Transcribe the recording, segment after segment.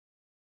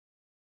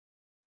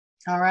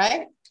All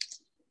right.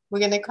 We're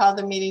going to call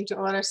the meeting to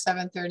order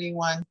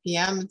 7:31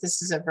 p.m.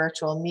 This is a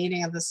virtual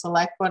meeting of the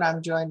Select Board.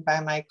 I'm joined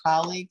by my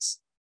colleagues,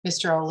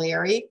 Mr.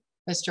 O'Leary,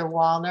 Mr.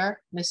 Wallner,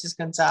 Mrs.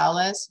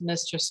 Gonzalez,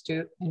 Mr.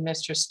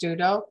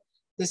 Studo.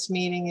 This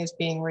meeting is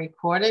being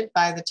recorded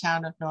by the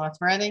town of North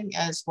Reading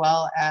as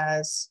well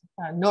as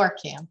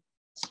NORCAM.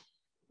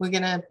 We're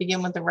going to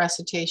begin with the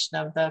recitation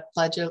of the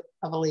Pledge of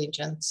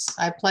Allegiance.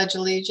 I pledge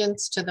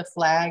allegiance to the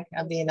flag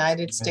of the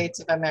United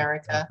States of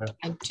America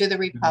and to the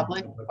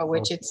republic for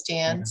which it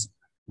stands,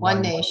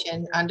 one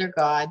nation, under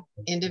God,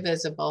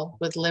 indivisible,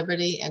 with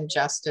liberty and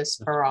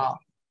justice for all.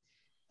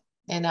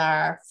 And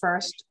our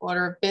first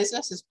order of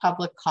business is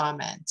public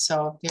comment.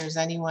 So if there's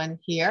anyone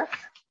here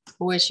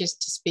who wishes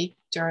to speak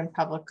during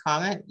public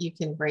comment, you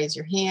can raise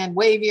your hand,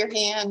 wave your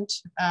hand,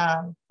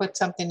 put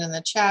something in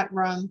the chat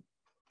room,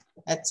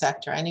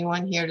 etc.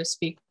 Anyone here to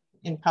speak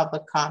in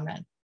public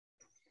comment?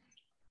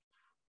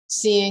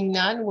 Seeing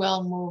none,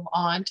 we'll move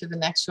on to the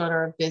next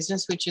order of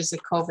business, which is the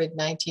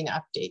COVID-19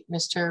 update.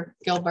 Mr.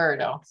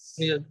 Gilberto.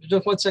 Yeah,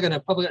 just 1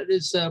 second. Public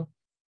is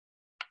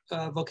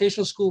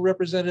vocational school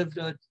representative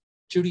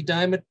Judy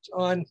Diamond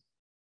on,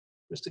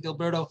 Mr.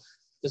 Gilberto,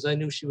 because I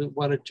knew she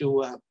wanted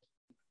to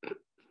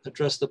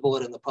address the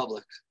board and the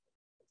public.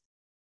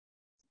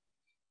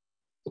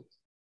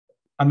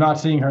 I'm not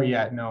seeing her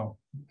yet, no.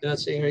 Not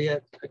seeing her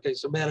yet. Okay,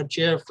 so Madam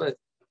Chair, if I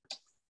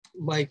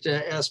might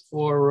ask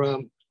for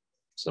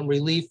some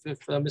relief if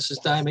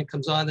Mrs. Diamond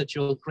comes on, that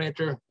you'll grant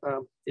her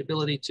the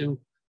ability to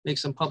make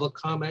some public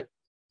comment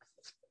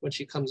when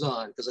she comes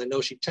on, because I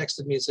know she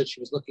texted me and said she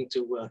was looking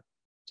to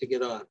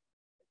get on.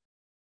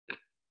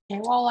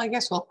 Okay, well, I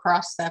guess we'll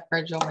cross that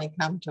bridge when we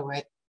come to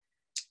it.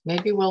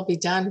 Maybe we'll be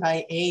done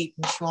by 8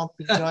 and she won't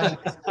be joining us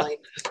until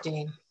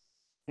 8:15.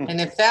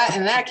 And if that,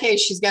 in that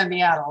case, she's going to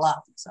be out of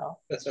luck. So,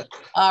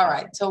 all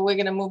right. So we're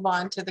going to move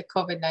on to the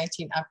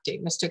COVID-19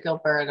 update. Mr.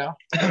 Gilberto.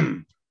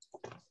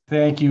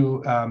 Thank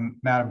you,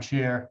 Madam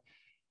Chair.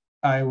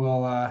 I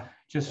will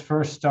just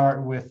first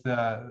start with,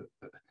 I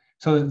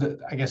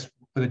guess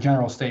with a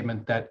general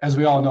statement that, as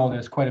we all know,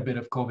 there's quite a bit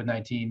of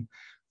COVID-19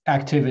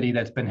 activity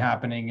that's been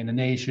happening in the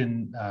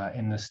nation,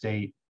 in the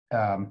state.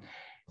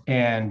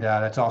 And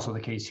that's also the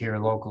case here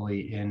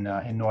locally in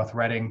North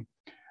Reading.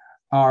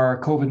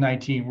 Our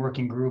COVID-19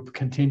 working group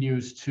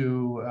continues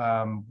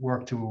to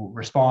work to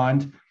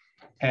respond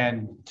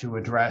and to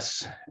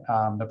address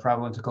the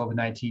prevalence of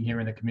COVID-19 here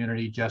in the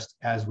community, just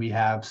as we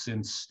have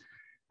since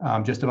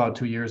just about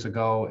 2 years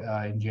ago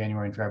in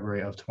January and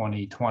February of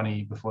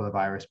 2020, before the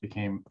virus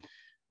became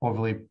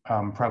overly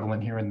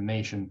prevalent here in the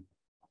nation.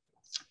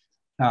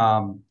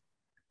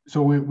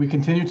 So we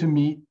continue to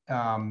meet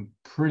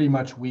pretty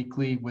much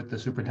weekly with the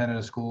superintendent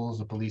of schools,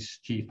 the police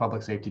chief,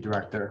 public safety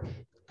director,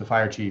 the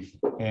fire chief,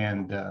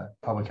 and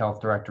public health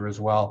director as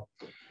well.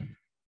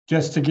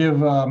 Just to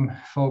give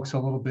folks a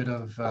little bit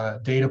of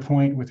data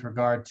point with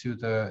regard to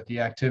the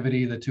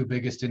activity, the two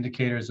biggest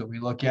indicators that we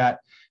look at,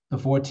 the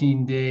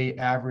 14-day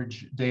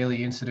average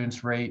daily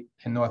incidence rate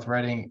in North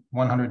Reading,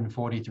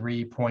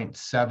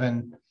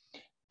 143.7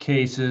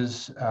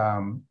 cases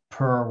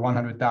per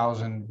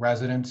 100,000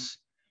 residents.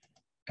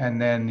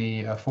 And then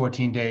the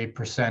 14-day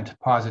percent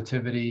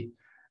positivity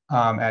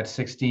at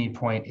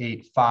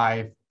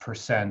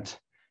 16.85%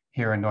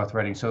 here in North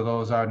Reading. So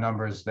those are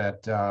numbers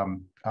that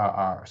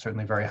are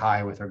certainly very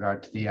high with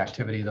regard to the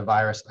activity of the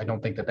virus. I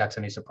don't think that that's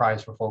any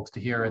surprise for folks to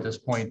hear at this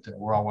point.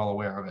 We're all well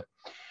aware of it.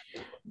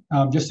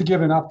 Just to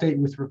give an update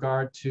with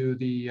regard to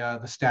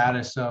the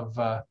status of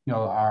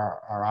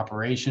our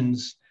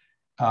operations.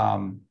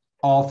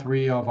 All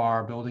 3 of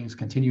our buildings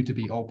continue to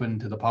be open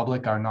to the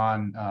public, our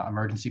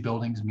non-emergency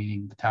buildings,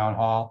 meaning the town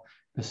hall,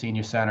 the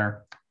senior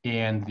center,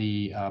 and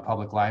the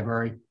public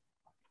library.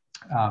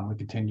 We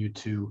continue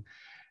to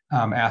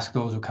ask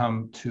those who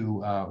come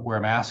to wear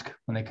a mask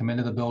when they come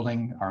into the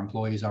building. Our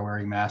employees are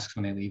wearing masks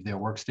when they leave their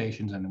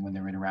workstations and when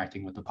they're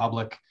interacting with the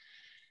public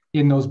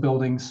in those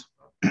buildings.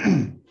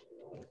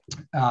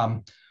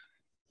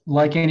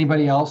 Like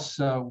anybody else,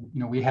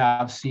 we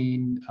have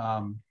seen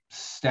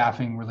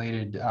staffing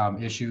related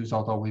issues,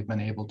 although we've been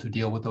able to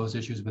deal with those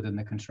issues within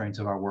the constraints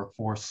of our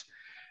workforce.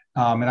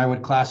 And I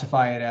would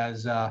classify it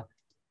as, a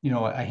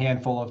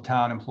handful of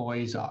town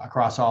employees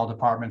across all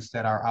departments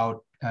that are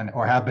out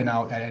or have been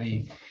out at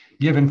any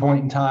given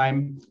point in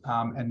time,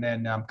 and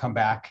then come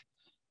back,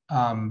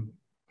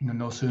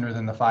 no sooner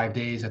than the 5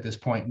 days at this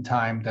point in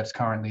time. That's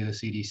currently the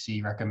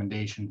CDC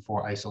recommendation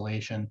for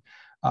isolation,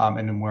 and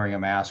then wearing a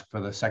mask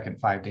for the second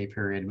 5-day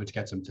period, which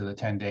gets them to the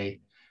 10-day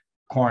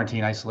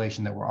quarantine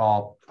isolation that we're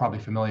all probably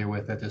familiar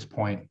with at this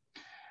point.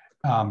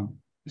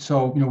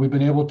 So, we've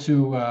been able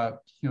to,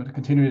 to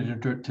continue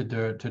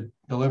to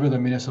deliver the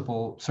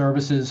municipal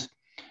services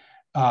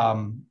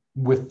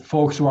with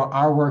folks who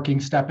are working,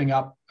 stepping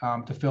up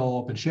to fill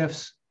open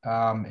shifts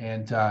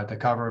and to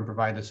cover and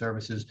provide the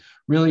services,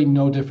 really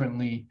no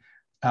differently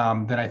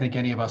than I think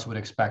any of us would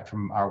expect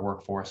from our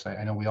workforce.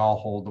 I know we all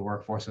hold the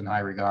workforce in high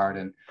regard,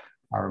 and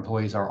our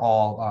employees are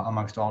all,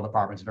 amongst all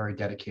departments, very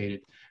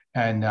dedicated,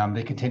 and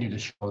they continue to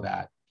show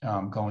that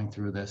going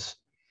through this.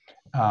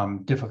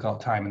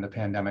 difficult time in the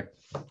pandemic.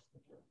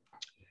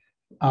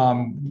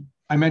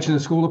 I mentioned the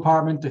school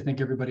department. I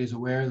think everybody's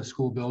aware the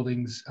school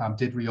buildings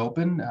did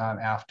reopen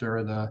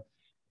after the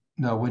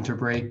winter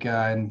break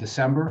in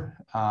December.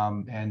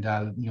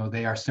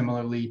 They are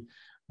similarly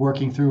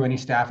working through any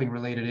staffing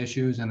related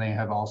issues, and they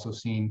have also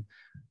seen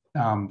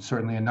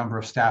certainly a number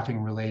of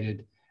staffing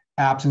related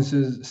staff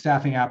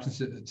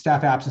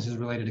absences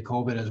related to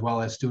COVID, as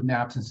well as student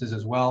absences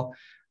as well.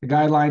 The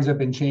guidelines have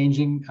been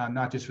changing,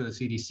 not just for the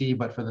CDC,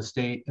 but for the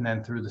state, and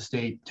then through the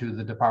state to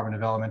the Department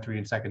of Elementary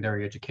and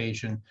Secondary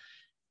Education.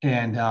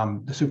 And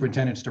the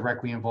superintendent's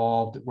directly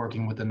involved,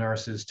 working with the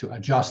nurses to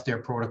adjust their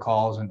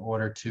protocols in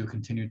order to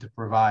continue to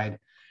provide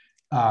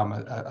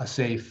a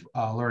safe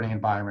learning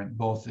environment,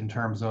 both in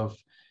terms of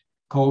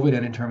COVID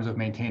and in terms of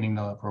maintaining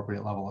the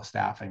appropriate level of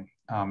staffing.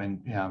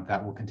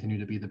 That will continue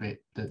to be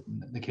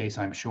the case,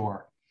 I'm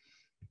sure.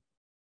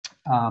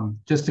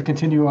 Just to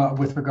continue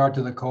with regard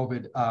to the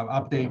COVID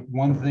update,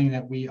 one thing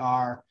that we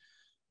are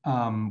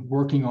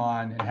working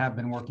on and have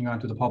been working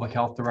on to the public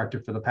health director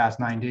for the past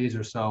 9 days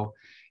or so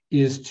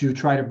is to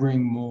try to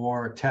bring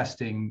more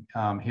testing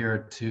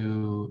here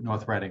to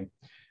North Reading.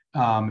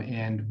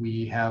 And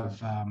we have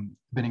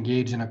been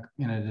engaged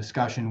in a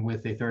discussion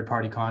with a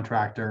third-party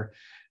contractor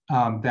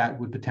that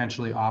would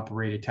potentially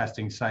operate a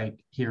testing site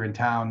here in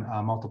town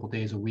multiple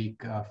days a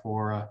week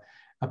for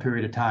a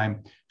period of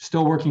time.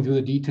 Still working through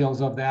the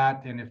details of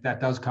that, and if that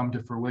does come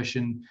to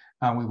fruition,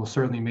 we will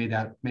certainly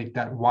make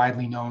that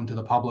widely known to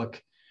the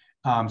public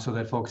so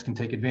that folks can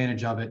take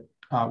advantage of it.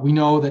 We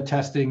know that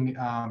testing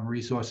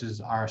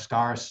resources are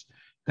scarce,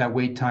 that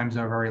wait times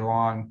are very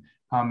long,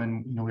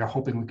 and we are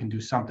hoping we can do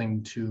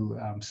something to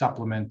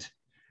supplement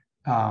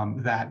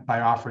that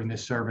by offering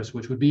this service,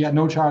 which would be at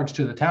no charge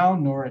to the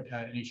town nor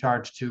at any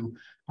charge to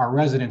our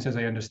residents, as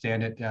I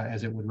understand it,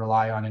 as it would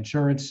rely on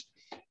insurance.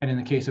 And in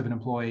the case of an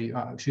employee,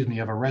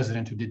 of a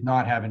resident who did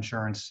not have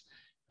insurance,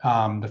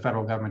 the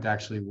federal government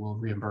actually will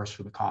reimburse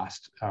for the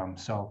cost.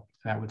 So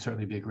that would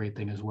certainly be a great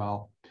thing as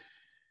well.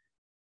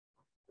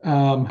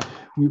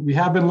 We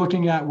have been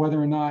looking at whether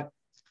or not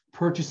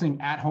purchasing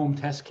at-home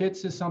test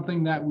kits is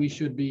something that we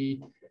should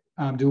be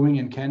doing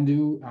and can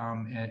do.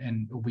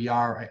 And we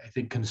are, I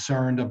think,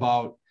 concerned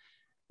about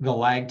the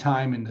lag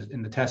time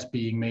in the test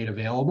being made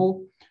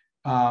available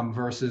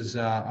versus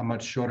a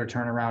much shorter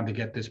turnaround to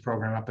get this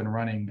program up and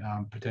running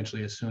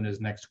potentially as soon as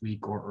next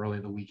week or early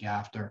the week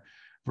after,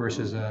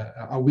 versus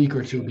a week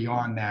or two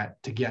beyond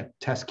that to get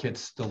test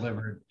kits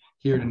delivered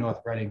here to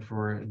North Reading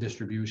for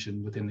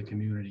distribution within the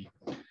community.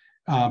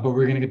 But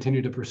we're going to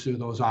continue to pursue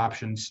those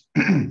options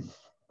and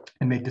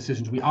make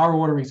decisions. We are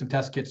ordering some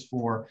test kits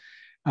for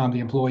the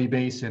employee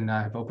base, and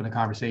I've opened a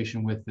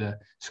conversation with the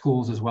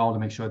schools as well to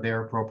make sure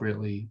they're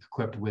appropriately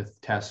equipped with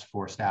tests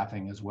for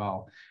staffing as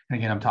well. And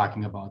again, I'm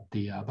talking about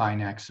the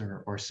Binax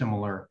or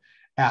similar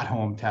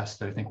at-home tests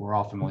that I think we're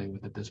all familiar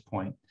with at this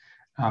point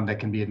that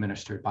can be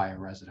administered by a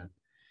resident.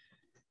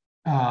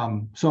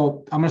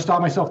 So I'm going to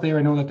stop myself there.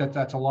 I know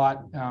that's a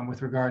lot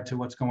with regard to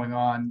what's going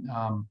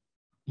on.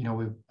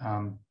 We've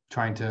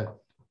trying to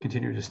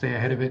continue to stay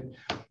ahead of it.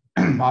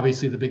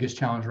 Obviously, the biggest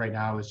challenge right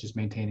now is just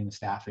maintaining the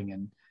staffing.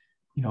 And,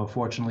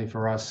 fortunately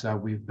for us,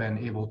 we've been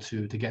able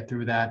to get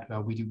through that.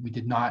 We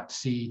did not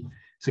see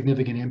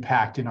significant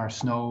impact in our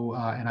snow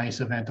and ice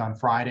event on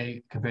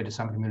Friday compared to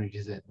some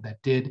communities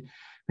that did.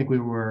 I think we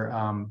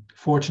were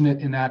fortunate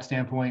in that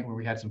standpoint, where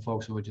we had some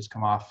folks who had just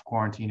come off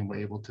quarantine and were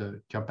able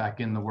to jump back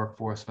in the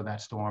workforce for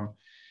that storm.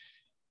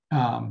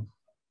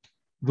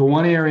 The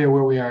one area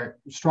where we are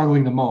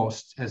struggling the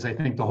most, as I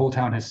think the whole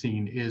town has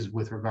seen, is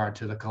with regard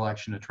to the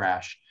collection of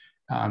trash.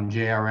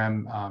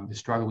 JRM is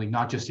struggling,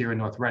 not just here in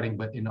North Reading,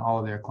 but in all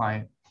of their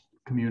client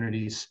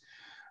communities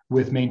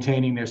with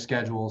maintaining their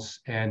schedules.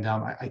 And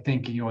I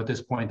think, at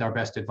this point, our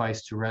best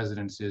advice to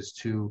residents is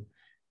to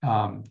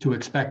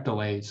expect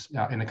delays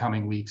in the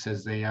coming weeks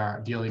as they are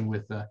dealing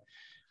with a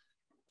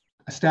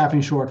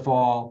staffing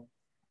shortfall,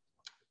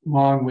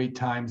 long wait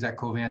times at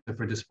Covanta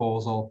for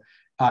disposal,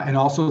 and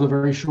also the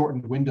very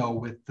shortened window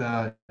with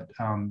the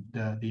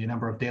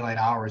number of daylight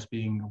hours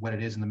being what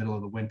it is in the middle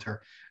of the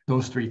winter.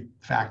 Those three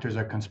factors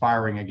are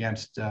conspiring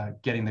against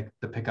getting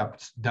the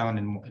pickups done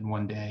in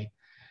one day.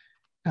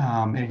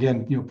 And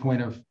again,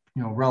 point of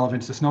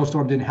relevance, the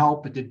snowstorm didn't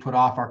help. It did put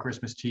off our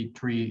Christmas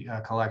tree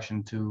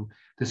collection to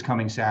this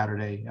coming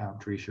Saturday.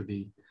 Trees should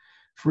be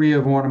free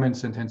of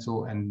ornaments and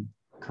tinsel and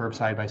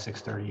curbside by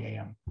 6:30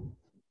 a.m.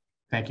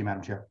 Thank you,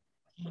 Madam Chair.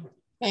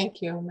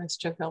 Thank you,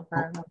 Mr.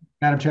 Gilbert.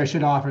 Madam Chair, I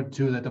should offer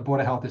too that the Board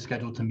of Health is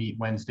scheduled to meet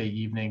Wednesday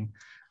evening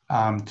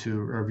to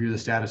review the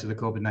status of the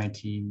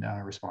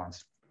COVID-19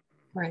 response.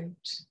 Great,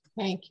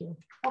 thank you.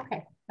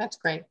 Okay, that's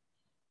great.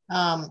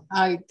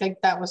 I think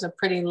that was a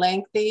pretty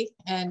lengthy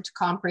and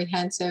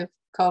comprehensive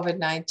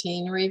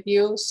COVID-19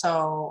 review.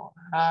 So,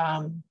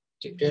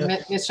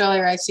 Mr.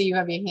 O'Leary, I see you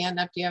have your hand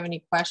up. Do you have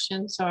any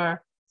questions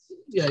or?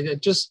 Yeah,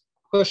 just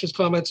questions,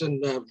 comments,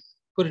 and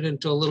put it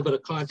into a little bit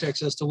of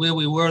context as to where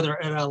we were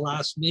there at our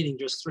last meeting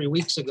just 3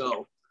 weeks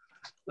ago.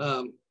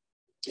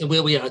 and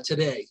where we are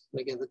today.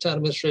 Again, the town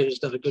administrator has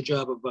done a good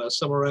job of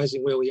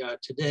summarizing where we are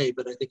today,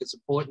 but I think it's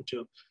important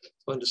to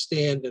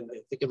understand, and I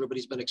think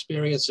everybody's been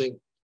experiencing,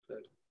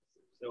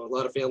 a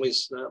lot of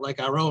families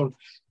like our own,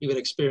 even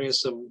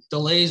experience some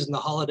delays in the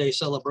holiday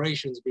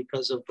celebrations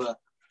because of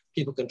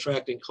people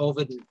contracting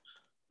COVID.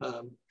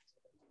 And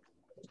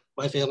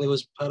my family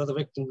was part of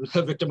the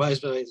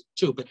victimized by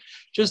too. But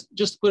just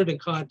to put it in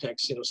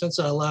context, since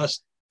our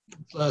last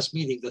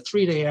meeting, the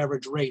 3-day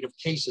average rate of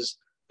cases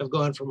have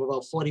gone from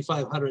about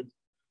 4,500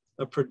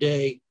 per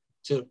day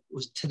to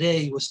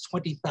today was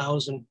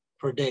 20,000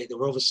 per day. There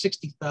were over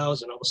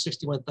 60,000, almost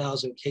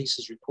 61,000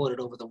 cases reported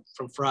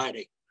from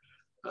Friday.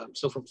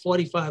 So from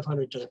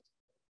 4,500 to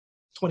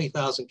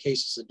 20,000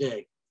 cases a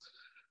day.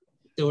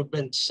 There have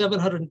been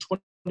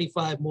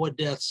 725 more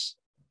deaths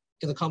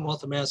in the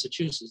Commonwealth of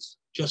Massachusetts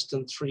just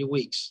in 3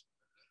 weeks.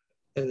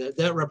 And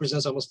that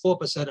represents almost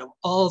 4% of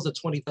all of the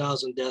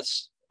 20,000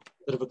 deaths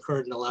that have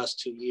occurred in the last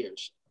 2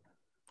 years.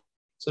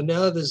 So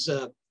now there's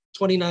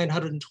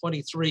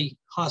 2,923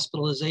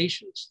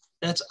 hospitalizations.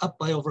 That's up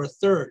by over a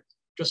third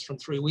just from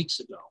 3 weeks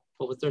ago,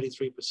 over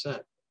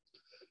 33%.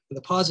 And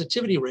the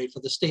positivity rate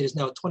for the state is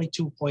now at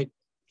 22.39%.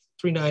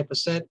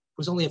 It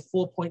was only at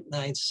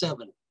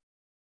 4.97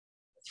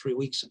 3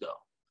 weeks ago.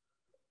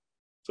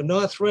 For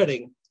North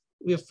Reading,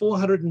 we have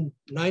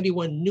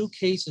 491 new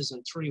cases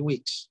in 3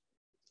 weeks.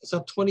 It's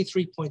up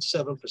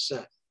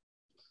 23.7%.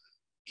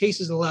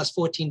 Cases in the last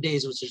 14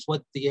 days, which is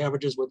what the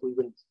average is, what we've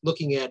been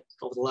looking at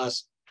over the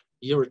last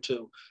year or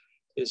two,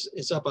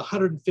 is up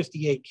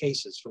 158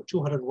 cases from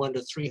 201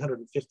 to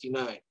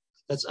 359.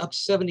 That's up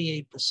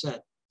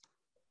 78%.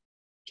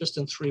 Just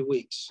in 3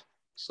 weeks.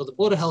 So the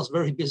Board of Health is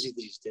very busy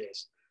these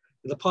days.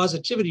 And the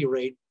positivity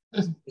rate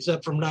is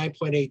up from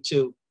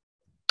 9.82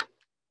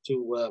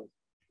 to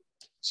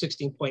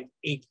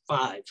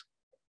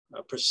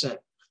 16.85%.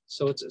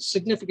 So it's a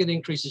significant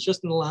increase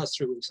just in the last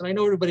 3 weeks. And I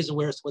know everybody's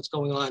aware of what's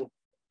going on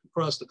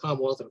across the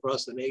Commonwealth and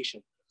across the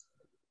nation.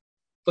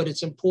 But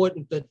it's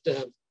important that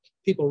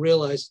people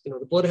realize,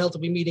 the Board of Health will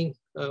be meeting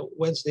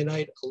Wednesday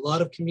night. A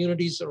lot of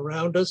communities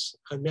around us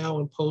are now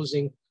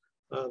imposing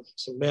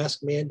some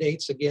mask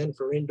mandates again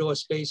for indoor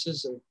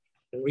spaces and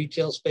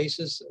retail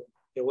spaces.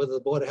 Whether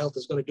the Board of Health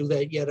is going to do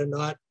that yet or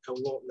not, I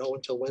won't know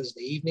until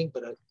Wednesday evening,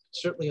 but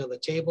certainly on the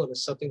table, and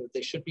it's something that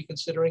they should be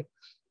considering.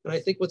 And I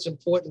think what's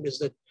important is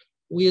that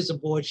we as a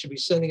board should be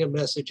sending a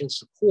message in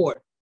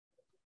support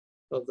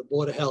of the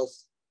Board of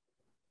Health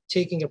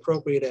taking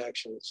appropriate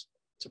actions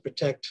to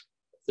protect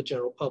the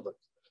general public.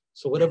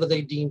 So whatever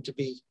they deem to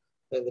be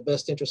in the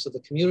best interest of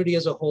the community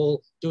as a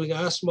whole, doing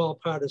our small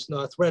part as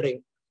North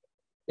Reading,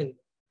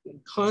 in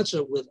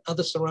concert with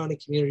other surrounding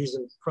communities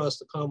and across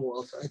the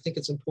Commonwealth, I think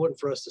it's important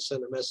for us to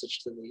send a message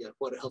to the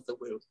Board of Health that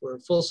we're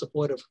in full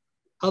support of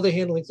how they're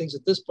handling things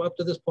up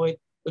to this point,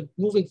 but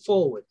moving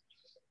forward.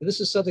 And this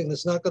is something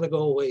that's not going to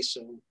go away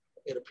soon.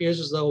 It appears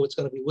as though it's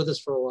going to be with us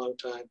for a long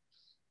time.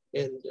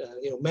 And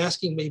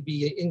masking may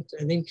be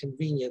an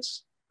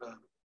inconvenience.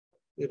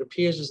 It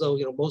appears as though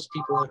most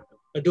people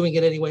are doing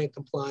it anyway and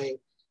complying.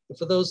 And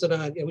for those that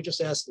aren't, we just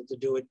ask them to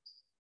do it,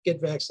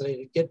 get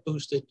vaccinated, get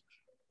boosted.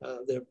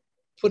 They're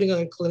putting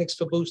on clinics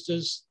for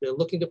boosters. They're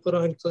looking to put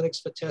on clinics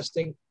for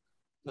testing.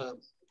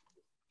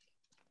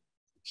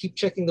 Keep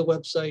checking the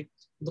website,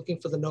 looking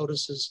for the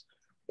notices.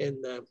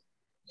 And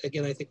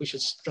again, I think we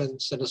should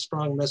send a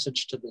strong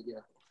message to the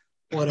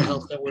Board of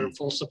Health that we're in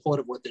full support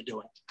of what they're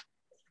doing.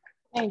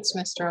 Thanks,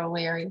 Mr.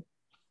 O'Leary.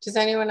 Does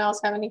anyone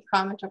else have any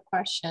comment or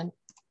question?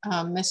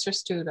 Mr.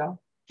 Studo.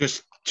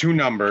 Just two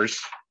numbers,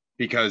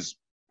 because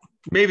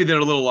maybe they're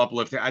a little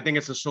uplifting. I think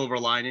it's a silver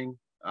lining,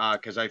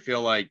 because I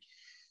feel like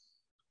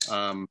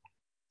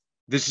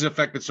this has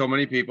affected so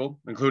many people,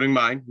 including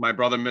mine. My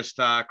brother missed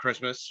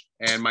Christmas,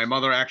 and my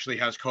mother actually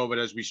has COVID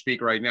as we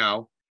speak right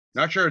now.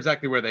 Not sure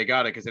exactly where they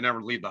got it because they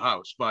never leave the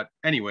house. But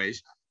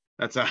anyways,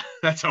 that's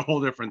a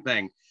whole different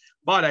thing.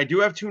 But I do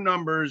have two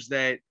numbers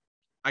that,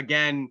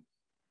 again,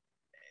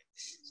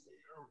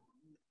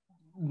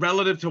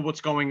 relative to what's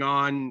going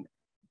on,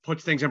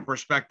 puts things in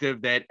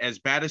perspective that as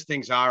bad as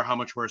things are, how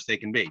much worse they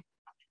can be.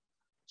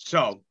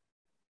 So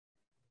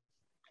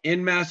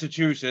in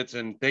Massachusetts,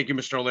 and thank you,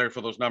 Mr. O'Leary,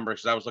 for those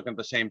numbers, because I was looking at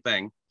the same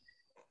thing.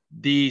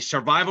 The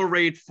survival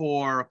rate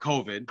for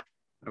COVID,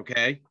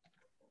 okay,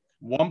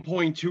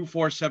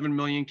 1.247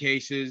 million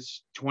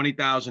cases,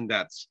 20,000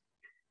 deaths,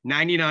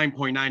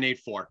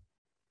 99.984.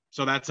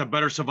 So that's a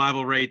better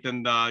survival rate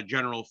than the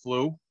general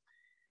flu.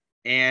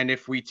 And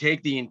if we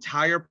take the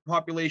entire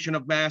population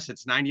of Mass,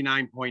 it's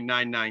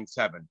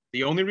 99.997.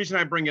 The only reason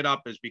I bring it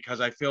up is because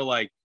I feel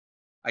like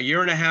a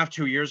year and a half,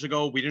 2 years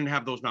ago, we didn't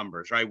have those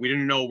numbers, right? We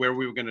didn't know where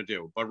we were going to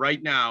do. But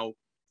right now,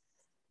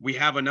 we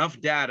have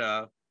enough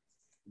data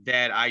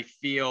that I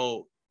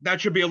feel that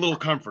should be a little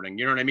comforting.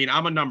 You know what I mean?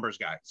 I'm a numbers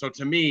guy. So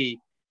to me,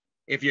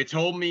 if you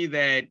told me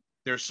that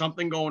there's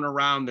something going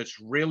around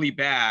that's really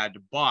bad,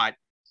 but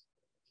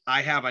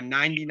I have a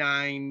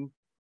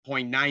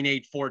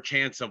 99.984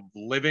 chance of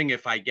living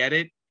if I get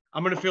it,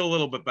 I'm going to feel a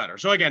little bit better.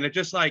 So again, it's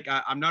just like,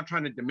 I'm not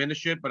trying to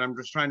diminish it, but I'm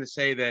just trying to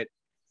say that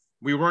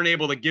we weren't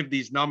able to give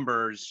these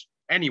numbers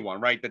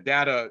anyone, right? The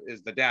data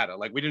is the data.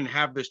 Like, we didn't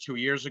have this 2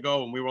 years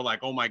ago and we were like,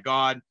 oh my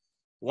God,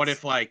 what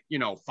if, like,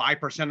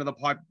 5% of the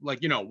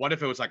what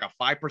if it was like a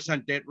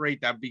 5% debt rate?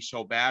 That'd be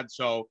so bad.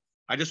 So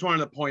I just wanted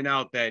to point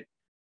out that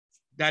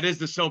that is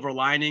the silver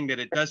lining, that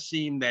it does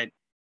seem that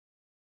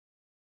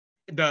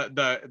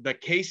the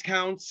case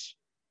counts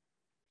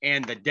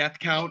and the death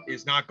count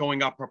is not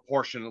going up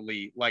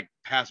proportionately like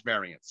past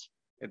variants.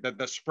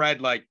 The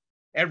spread, like,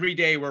 every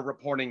day we're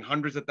reporting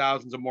hundreds of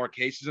thousands of more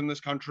cases in this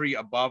country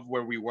above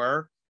where we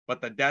were,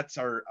 but the deaths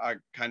are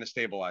kind of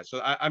stabilized.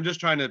 So I'm just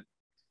trying to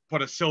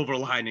put a silver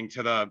lining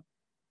to the,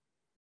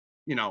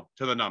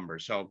 to the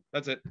numbers. So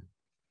that's it.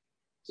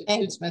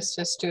 Thanks,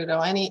 Mr. Studo.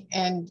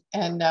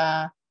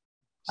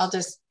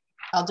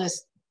 I'll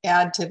just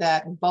add to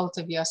that, in both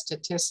of your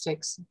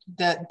statistics,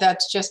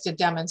 that's just a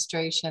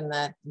demonstration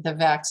that the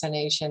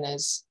vaccination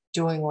is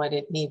doing what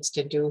it needs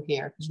to do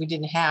here, because we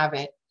didn't have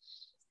it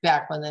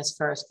back when this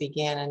first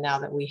began, and now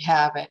that we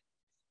have it,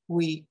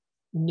 we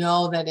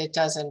know that it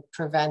doesn't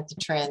prevent the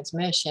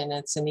transmission.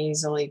 It's an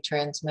easily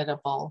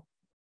transmittable,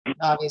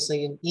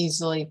 obviously an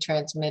easily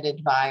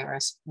transmitted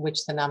virus,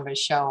 which the numbers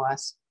show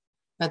us.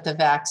 But the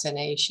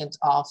vaccinations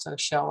also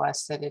show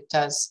us that it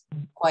does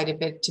quite a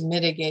bit to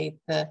mitigate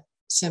the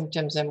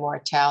symptoms and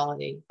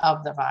mortality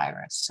of the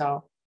virus.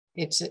 So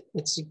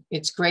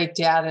it's great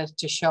data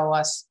to show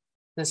us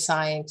the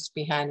science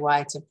behind why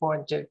it's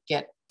important to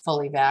get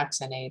fully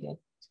vaccinated.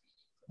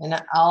 And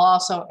I'll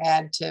also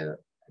add to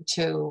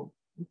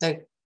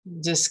the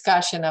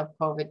discussion of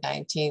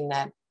COVID-19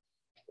 that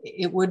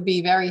it would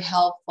be very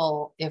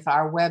helpful if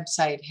our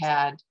website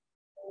had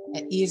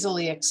an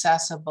easily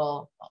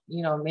accessible,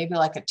 maybe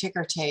like a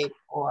ticker tape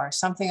or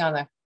something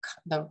on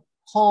the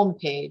home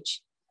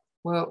page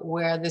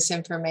where this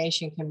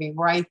information can be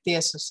right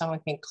there, so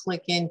someone can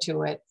click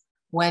into it.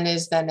 When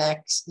is the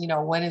next,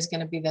 when is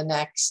going to be the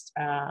next,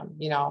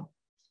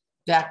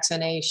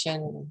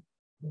 vaccination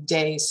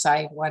day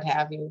site, what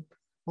have you.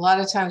 A lot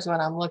of times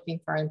when I'm looking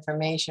for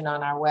information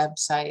on our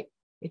website,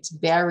 it's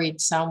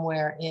buried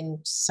somewhere in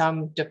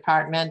some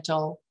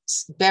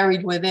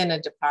buried within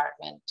a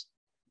department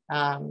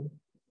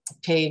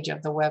page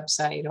of the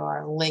website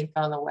or link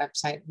on the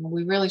website.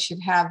 We really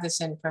should have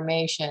this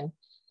information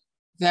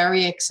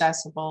very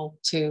accessible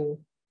to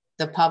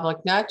the public,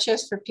 not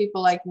just for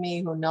people like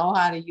me who know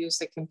how to use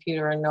the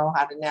computer and know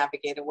how to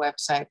navigate a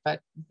website,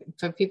 but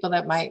for people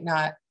that might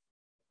not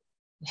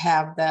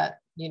have that,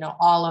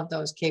 all of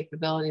those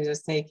capabilities,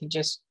 as they can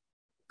just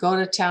go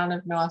to Town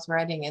of North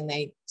Reading and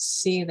they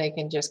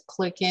can just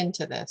click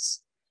into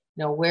this.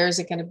 Where is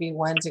it going to be?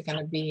 When's it going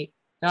to be?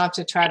 You don't have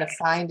to try to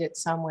find it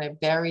somewhere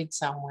buried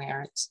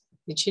somewhere.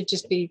 It should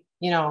just be,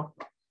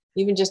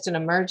 even just an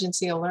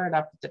emergency alert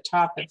up at the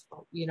top. If,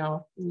 we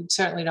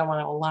certainly don't want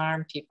to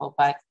alarm people,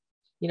 but,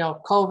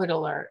 COVID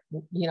alert,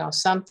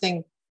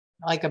 something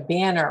like a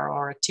banner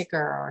or a ticker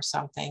or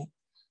something,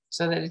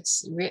 so that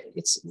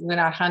we're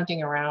not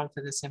hunting around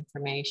for this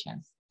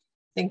information.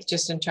 I think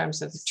just in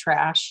terms of the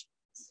trash,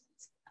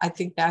 I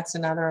think that's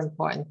another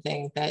important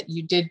thing, that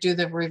you did do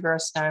the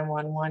reverse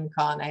 911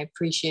 call, and I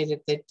appreciated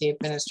that the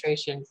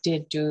administration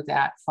did do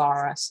that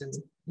for us and,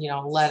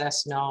 let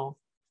us know.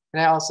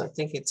 But I also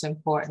think it's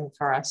important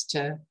for us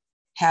to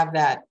have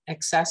that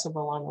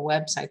accessible on the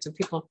website so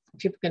people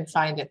can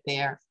find it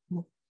there.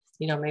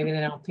 Maybe they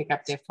don't pick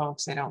up their phone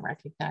because they don't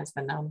recognize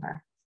the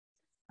number.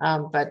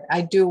 But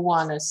I do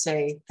want to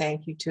say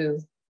thank you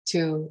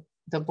to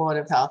the Board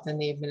of Health and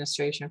the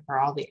administration for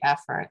all the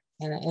effort.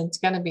 And it's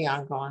going to be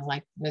ongoing.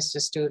 Like Mr.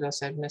 Studo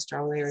said,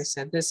 Mr. O'Leary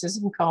said, this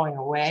isn't going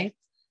away,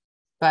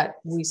 but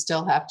we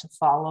still have to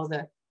follow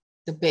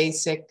the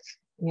basic,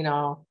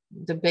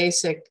 the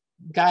basic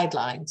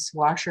guidelines.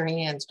 Wash your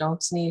hands,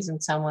 don't sneeze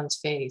in someone's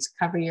face,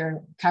 cover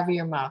your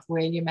mouth,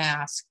 wear your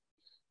mask,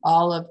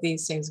 all of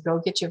these things. Go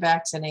get your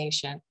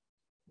vaccination.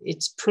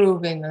 It's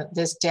proving that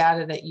this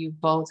data that you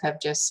both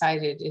have just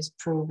cited is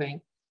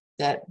proving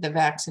that the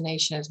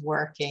vaccination is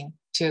working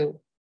to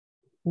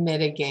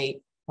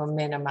mitigate or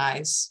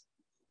minimize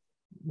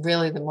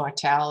really the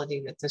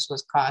mortality that this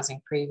was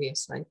causing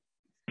previously.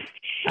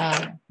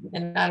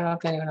 And I don't know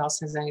if anyone else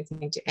has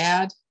anything to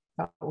add,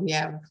 but we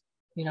have,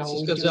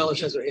 Mrs. Gonzalez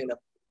has her hand up.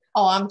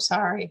 Oh, I'm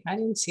sorry. I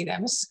didn't see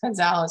that. Mrs.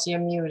 Gonzalez, you're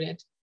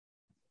muted.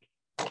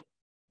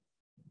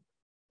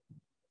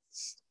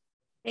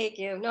 Thank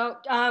you. No,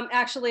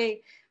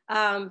 actually,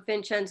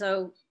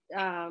 Vincenzo,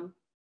 I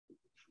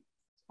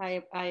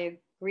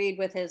agreed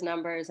with his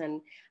numbers,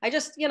 and I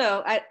just,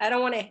 I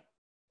don't want to,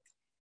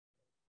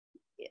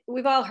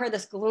 we've all heard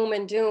this gloom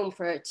and doom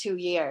for 2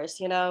 years,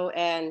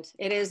 and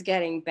it is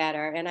getting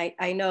better. And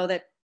I know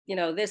that,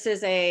 this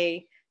is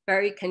a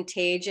very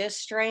contagious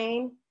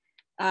strain,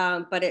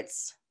 but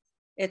it's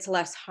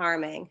less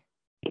harming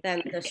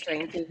than the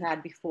strains we've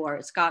had before.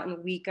 It's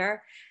gotten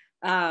weaker.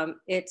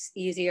 It's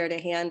easier to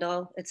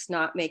handle. It's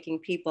not making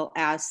people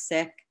as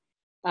sick.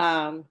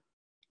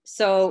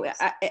 So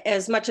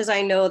as much as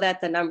I know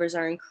that the numbers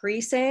are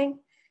increasing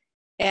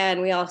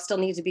and we all still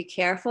need to be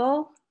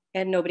careful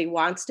and nobody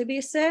wants to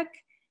be sick,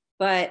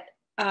 but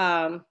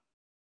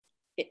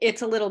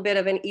it's a little bit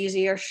of an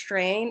easier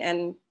strain.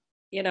 And,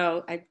 you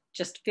know, I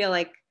just feel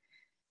like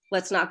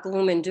let's not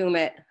gloom and doom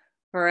it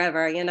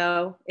forever. You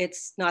know,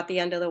 it's not the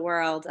end of the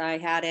world. I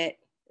had it.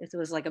 It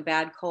was like a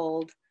bad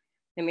cold.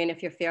 I mean,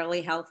 if you're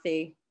fairly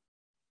healthy,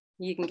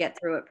 you can get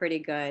through it pretty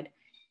good.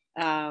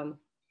 That's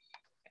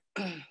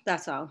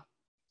all.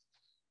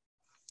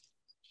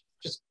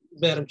 Just,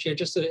 Madam Chair,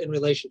 just in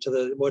relation to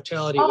the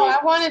mortality Oh, rate.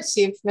 I wanted to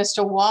see if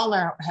Mr.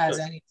 Wallner has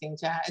Sure. anything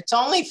to add. It's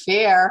only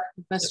fair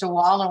if Mr.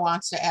 Wallner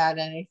wants to add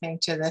anything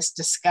to this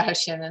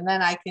discussion. And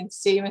then I can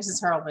see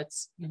Mrs.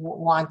 Hurlbutz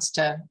wants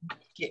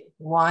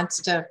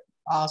to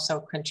also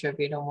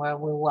contribute, and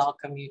we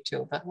welcome you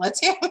too. But let's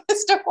hear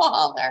Mr.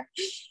 Wallner.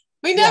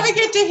 We never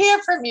get to hear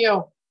from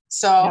you.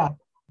 So yeah,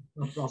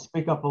 I'll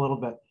speak up a little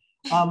bit.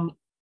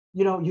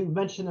 You know, you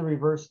mentioned the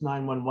reverse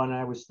 911.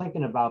 I was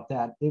thinking about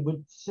that. It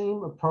would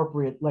seem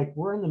appropriate, like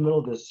we're in the middle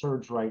of this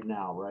surge right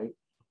now, right?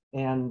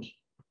 And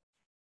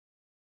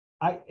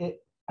I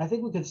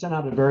think we could send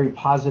out a very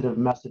positive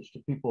message to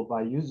people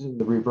by using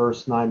the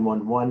reverse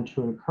 911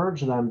 to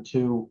encourage them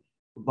to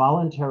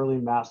voluntarily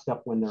mask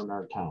up when they're in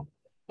our town.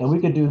 And we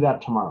could do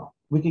that tomorrow.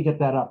 We could get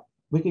that up.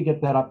 We could get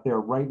that up there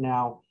right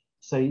now.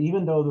 Say,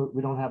 even though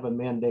we don't have a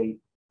mandate,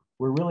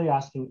 we're really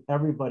asking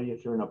everybody,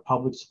 if you're in a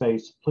public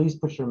space, please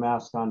put your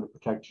mask on to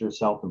protect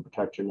yourself and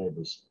protect your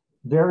neighbors.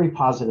 Very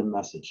positive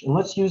message. And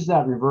let's use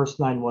that reverse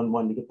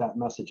 911 to get that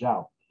message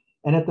out.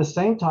 And at the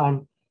same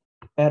time,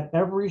 at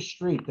every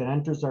street that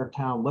enters our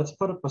town, let's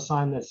put up a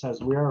sign that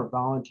says we are a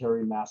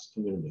voluntary mask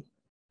community.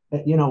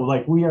 You know,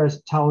 like we are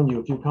telling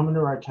you, if you come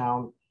into our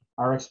town,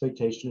 our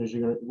expectation is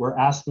we're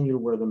asking you to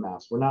wear the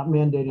mask. We're not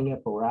mandating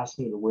it, but we're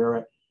asking you to wear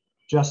it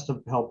just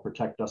to help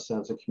protect us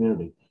as a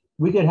community.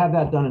 We could have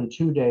that done in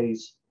 2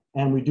 days,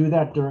 and we do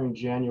that during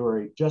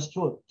January just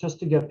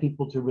to get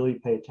people to really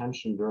pay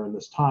attention during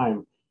this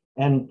time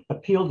and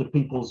appeal to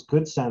people's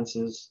good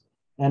senses,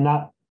 and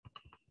not,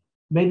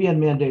 maybe a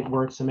mandate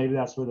works and maybe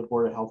that's where the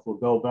Board of Health will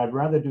go, but I'd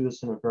rather do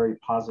this in a very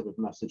positive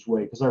message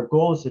way, because our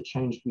goal is to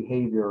change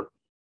behavior,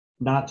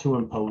 not to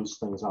impose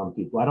things on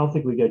people. I don't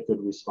think we get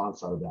good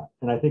response out of that.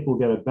 And I think we'll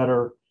get a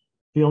better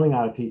feeling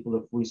out of people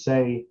if we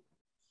say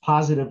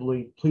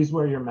positively, please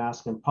wear your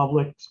mask in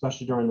public,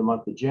 especially during the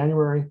month of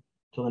January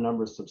till the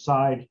numbers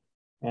subside.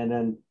 And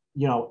then,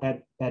 you know,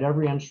 at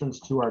every entrance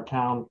to our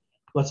town,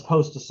 let's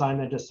post a sign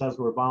that just says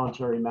we're a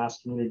voluntary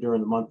mask community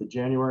during the month of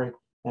January.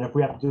 And if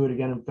we have to do it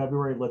again in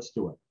February, let's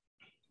do it.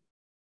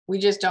 we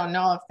just don't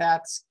know if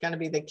that's going to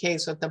be the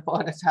case with the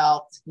Board of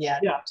Health yet.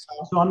 Yeah,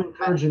 so I'm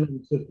encouraging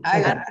them to.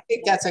 I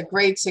think that's a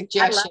great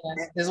suggestion,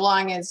 as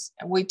long as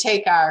we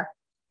take our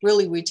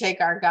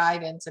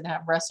guidance and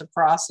have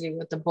reciprocity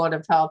with the Board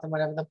of Health and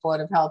whatever the Board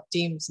of Health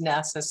deems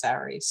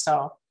necessary.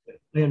 So,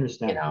 I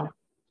understand. you know,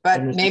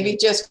 but maybe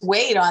just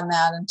wait on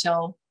that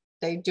until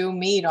they do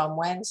meet on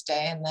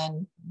Wednesday.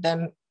 And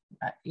then,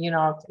 you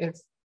know, if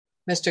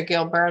Mr.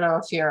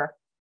 Gilberto, if you're,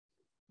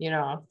 you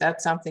know, if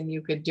that's something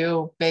you could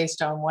do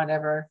based on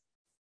whatever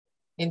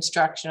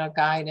instructional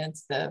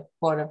guidance the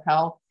Board of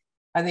Health,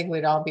 I think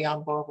we'd all be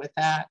on board with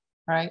that,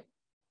 right?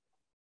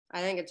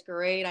 I think it's a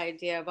great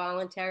idea.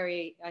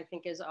 Voluntary, I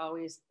think, is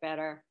always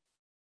better.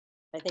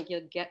 I think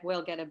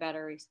we'll get a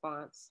better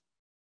response.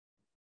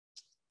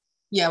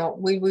 Yeah,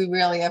 we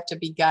really have to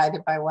be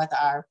guided by what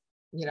our,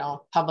 you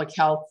know, public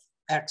health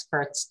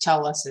experts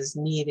tell us is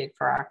needed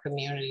for our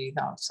community,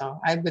 though.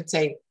 So I would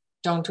say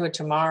don't do it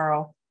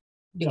tomorrow,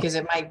 because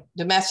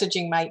the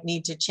messaging might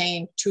need to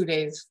change 2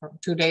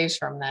 days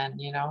from then,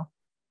 you know.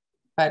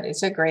 But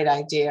it's a great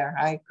idea.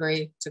 I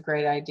agree. It's a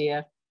great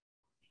idea.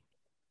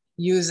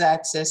 Use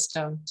that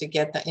system to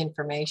get the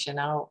information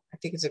out. I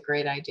think it's a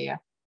great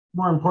idea.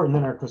 More important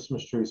than our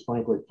Christmas trees,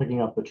 frankly,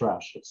 picking up the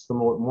trash. It's the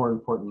more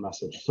important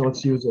message. So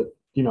let's use it,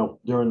 you know,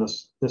 during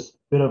this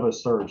bit of a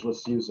surge.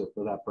 Let's use it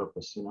for that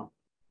purpose, you know.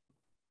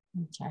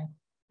 Okay.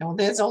 Well,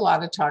 there's a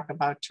lot of talk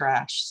about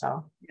trash.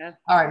 So, yeah.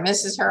 All right,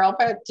 Mrs.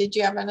 Hurlbut, did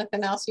you have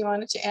anything else you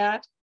wanted to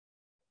add?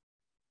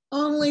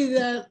 Only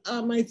that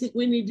I think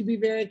we need to be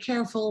very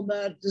careful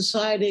about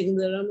deciding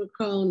that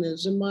Omicron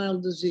is a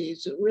mild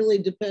disease. It really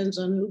depends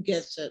on who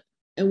gets it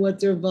and what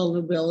their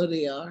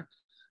vulnerability are.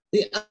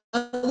 The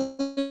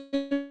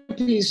other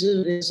piece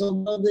of it is,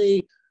 although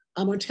the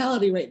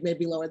mortality rate may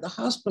be lower, the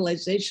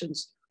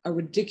hospitalizations are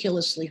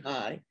ridiculously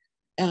high.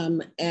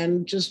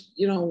 And just,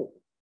 you know,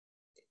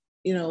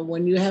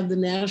 when you have the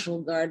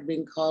National Guard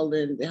being called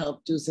in to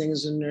help do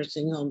things in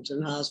nursing homes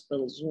and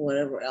hospitals and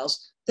whatever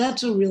else,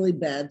 that's a really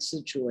bad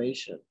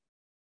situation.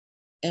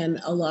 And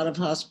a lot of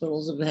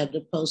hospitals have had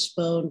to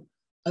postpone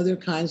other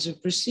kinds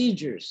of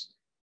procedures,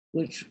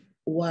 which,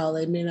 while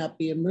they may not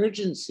be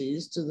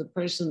emergencies to the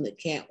person that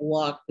can't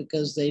walk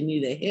because they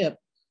need a hip,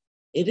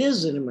 it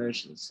is an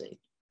emergency.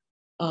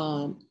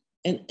 And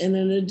in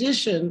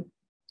addition,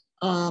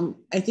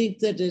 I think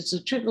that it's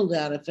a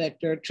trickle-down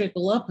effect or a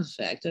trickle-up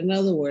effect. In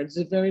other words,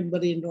 if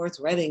everybody in North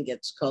Reading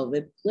gets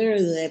COVID,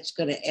 clearly that's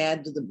going to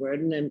add to the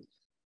burden and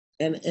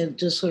it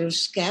just sort of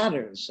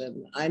scatters.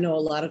 And I know a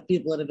lot of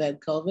people that have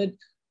had COVID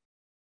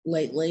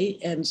lately,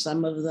 and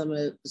some of them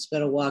it's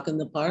been a walk in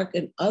the park,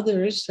 and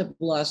others have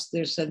lost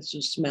their sense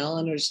of smell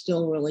and are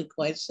still really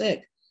quite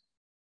sick.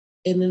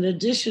 And in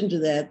addition to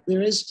that,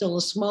 there is still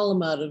a small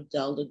amount of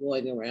Delta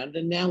going around.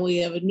 And now we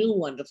have a new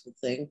wonderful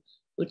thing,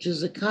 which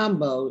is a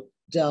combo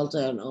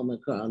Delta and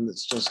Omicron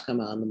that's just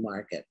come on the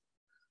market.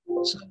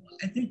 So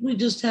I think we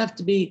just have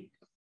to be,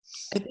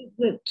 I think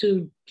that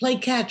to play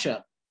catch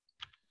up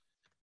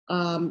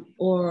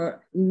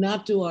or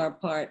not do our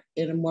part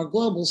in a more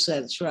global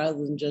sense rather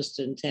than just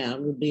in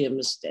town would be a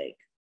mistake.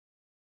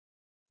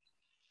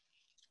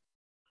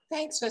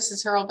 Thanks,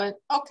 Mrs. Hurlbut.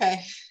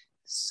 Okay,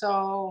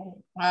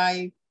 so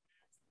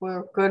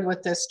we're good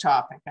with this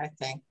topic. I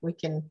think we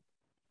can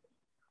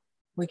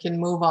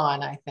move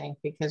on, I think,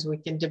 because we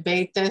can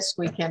debate this,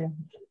 we can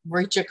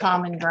reach a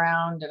common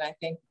ground, and I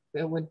think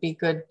it would be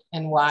good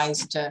and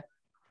wise to,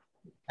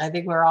 I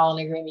think we're all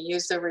in agreement,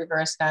 use the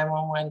reverse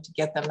 911 to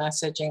get the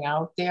messaging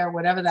out there,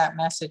 whatever that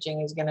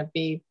messaging is going to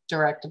be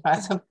directed by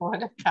the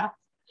Board of Health.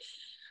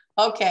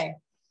 Okay,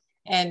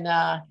 and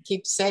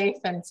keep safe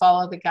and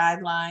follow the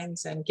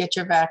guidelines and get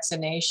your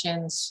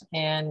vaccinations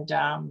and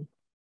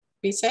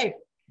be safe.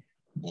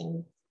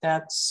 And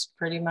that's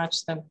pretty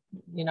much the,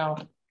 you know,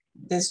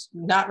 there's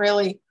not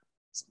really,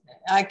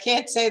 I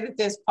can't say that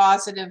there's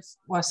positive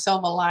or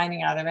silver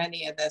lining out of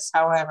any of this.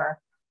 However,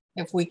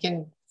 if we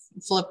can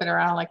flip it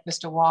around like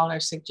Mr.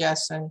 Wallner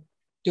suggests and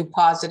do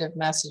positive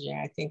messaging,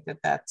 I think that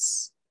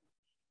that's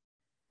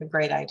a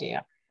great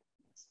idea.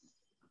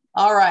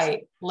 All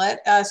right, let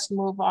us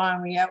move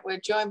on. We're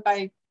joined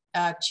by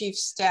Chief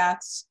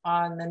Stats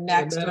on the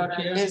next order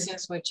of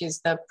business, which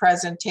is the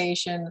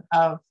presentation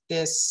of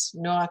this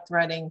North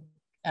Reading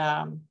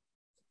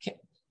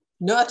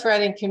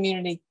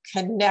Community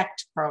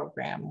Connect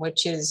program,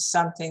 which is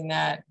something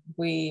that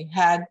we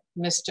had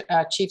Mr.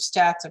 Chief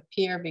Stats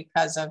appear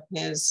because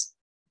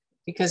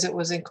it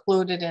was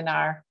included in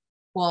our,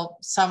 well,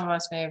 some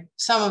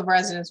of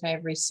residents may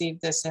have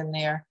received this in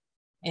their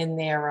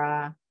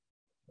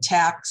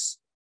tax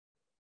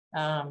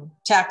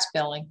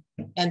billing.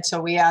 And so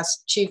we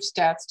asked Chief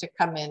Stats to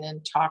come in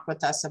and talk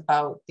with us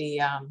about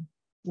the,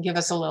 give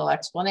us a little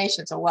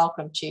explanation. So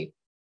welcome, Chief.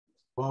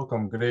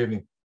 Welcome, good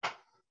evening.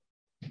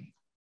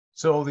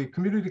 So the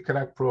Community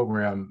Connect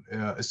program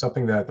is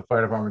something that the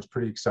fire department is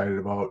pretty excited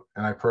about,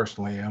 and I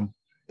personally am.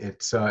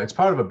 It's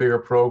part of a bigger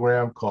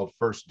program called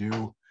First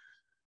Due,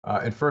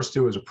 and First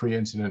Due is a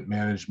pre-incident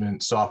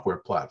management software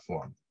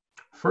platform.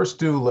 First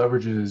Due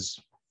leverages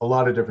a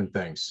lot of different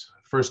things.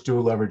 First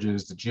Due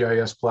leverages the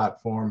GIS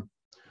platform,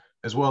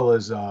 as well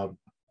as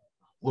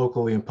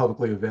locally and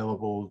publicly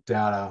available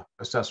data,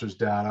 assessors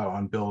data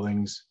on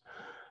buildings.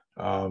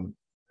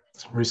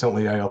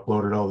 Recently, I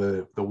uploaded all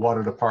the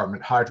water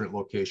department hydrant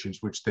locations,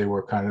 which they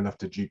were kind enough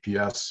to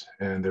GPS,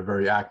 and they're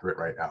very accurate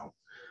right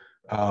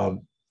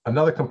now.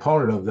 Another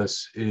component of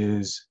this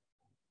is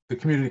the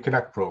Community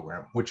Connect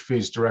program, which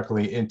feeds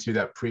directly into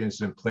that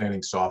pre-incident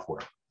planning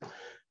software.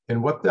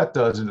 And what that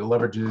does is it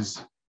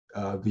leverages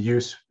the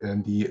use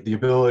and the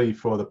ability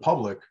for the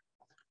public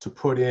to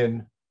put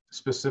in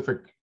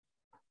specific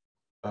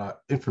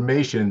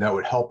information that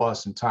would help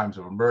us in times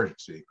of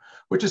emergency,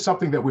 which is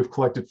something that we've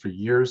collected for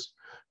years.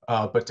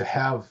 But to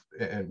have,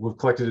 and we've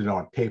collected it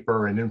on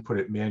paper and input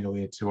it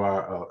manually into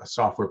our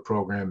software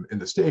program in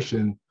the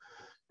station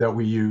that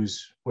we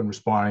use when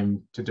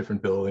responding to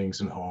different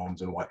buildings and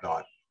homes and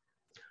whatnot.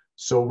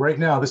 So right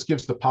now, this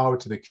gives the power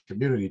to the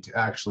community to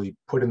actually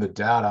put in the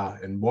data,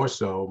 and more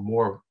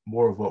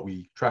of what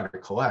we try to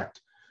collect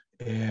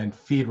and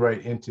feed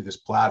right into this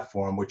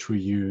platform, which we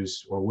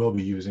use or will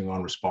be using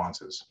on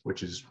responses,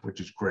 which is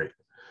great.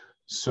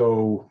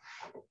 So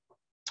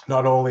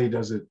not only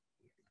does it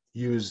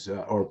use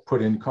or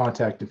put in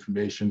contact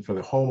information for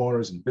the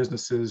homeowners and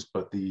businesses,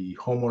 but the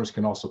homeowners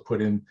can also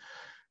put in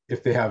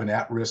if they have an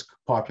at-risk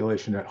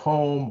population at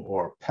home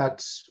or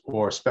pets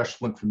or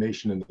special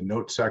information in the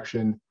note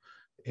section.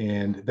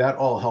 And that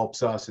all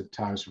helps us at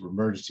times of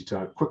emergency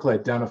to quickly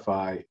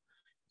identify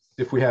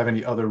if we have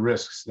any other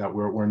risks that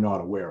we're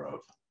not aware of.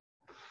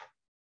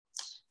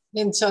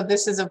 And so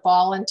this is a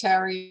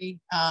voluntary,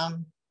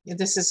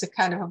 this is a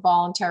kind of a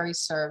voluntary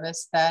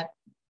service that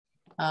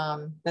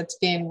that's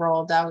being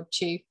rolled out,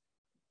 Chief?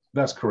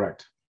 That's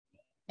correct.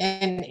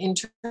 And in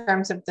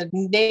terms of the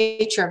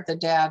nature of the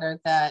data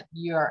that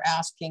you're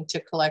asking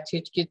to collect,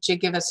 could you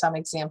give us some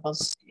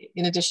examples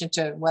in addition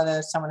to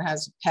whether someone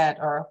has a pet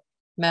or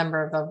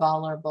member of a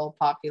vulnerable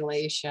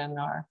population,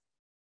 or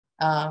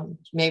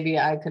maybe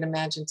I could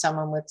imagine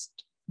someone with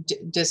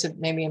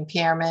maybe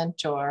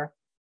impairment or.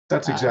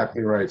 That's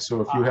exactly right.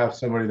 So if you have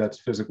somebody that's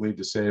physically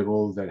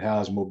disabled that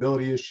has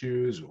mobility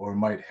issues, or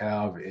might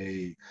have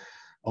a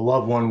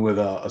loved one with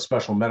a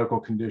special medical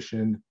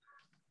condition,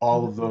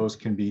 all of those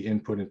can be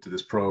input into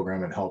this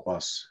program and help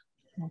us.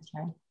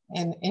 Okay.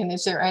 And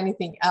is there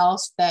anything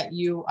else that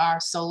you are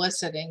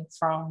soliciting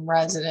from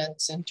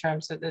residents in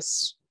terms of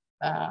this,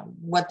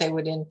 what they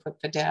would input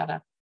for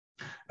data?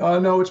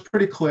 No, it's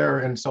pretty clear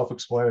and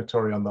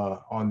self-explanatory on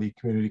the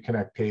Community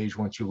Connect page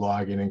once you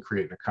log in and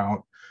create an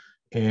account.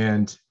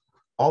 And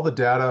all the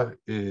data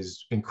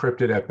is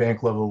encrypted at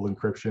bank level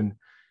encryption,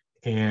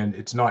 and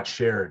it's not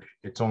shared.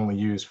 It's only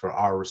used for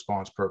our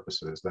response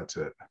purposes. That's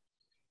it.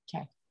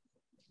 Okay.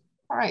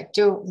 All right.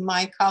 Do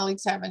my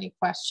colleagues have any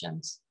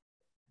questions?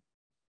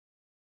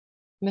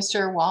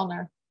 Mr.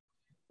 Wallner.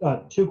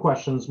 Two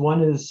questions.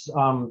 One is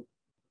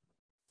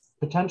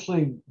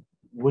potentially,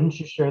 wouldn't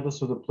you share this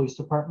with the police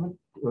department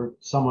or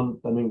someone,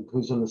 I mean,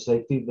 who's in the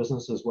safety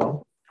business as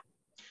well?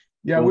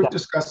 Yeah, we've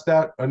discussed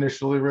that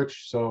initially,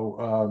 Rich.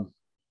 So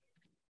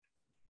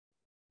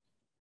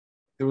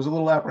there was a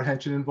little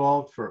apprehension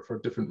involved for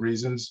different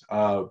reasons.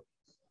 But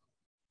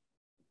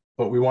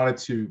we wanted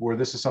to, where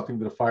this is something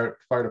that the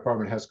fire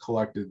department has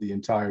collected the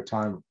entire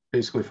time,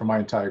 basically for my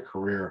entire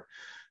career.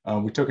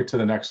 We took it to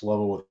the next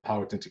level with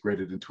how it's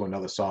integrated into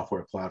another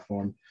software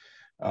platform.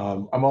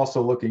 I'm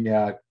also looking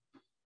at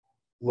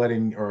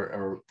letting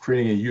or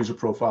creating a user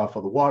profile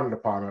for the water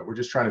department. We're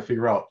just trying to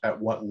figure out at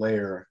what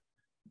layer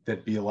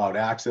that'd be allowed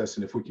access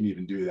and if we can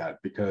even do that,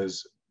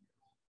 because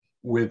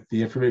with the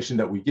information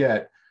that we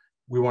get,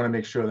 we want to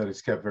make sure that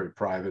it's kept very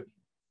private.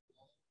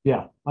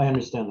 Yeah, I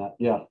understand that.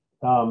 Yeah.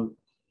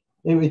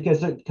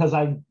 Because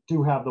I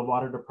do have the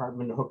water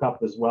department hook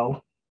up as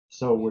well.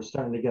 So we're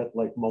starting to get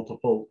like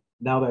multiple,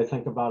 now that I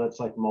think about it, it's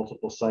like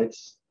multiple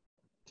sites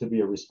to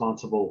be a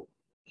responsible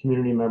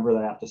community member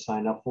that I have to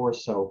sign up for.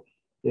 So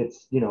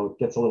it's, you know, it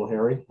gets a little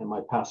hairy and my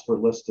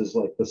password list is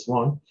like this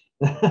long.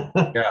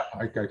 Yeah,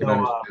 I can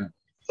understand.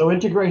 So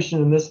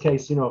integration in this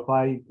case, you know,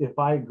 if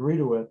I agree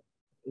to it,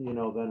 you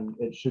know, then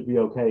it should be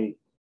okay.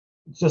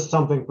 It's just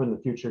something for the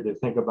future to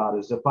think about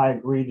is if I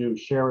agree to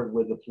share it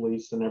with the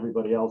police and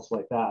everybody else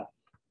like that,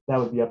 that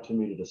would be up to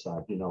me to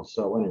decide, you know.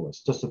 So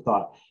anyways, just a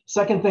thought.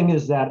 Second thing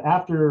is that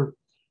after,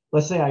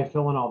 let's say I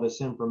fill in all this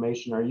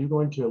information, are you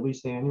going to at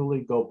least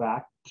annually go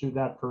back to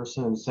that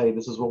person and say,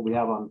 this is what we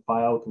have on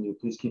file, can you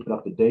please keep it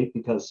up to date?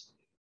 Because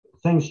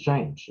things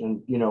change.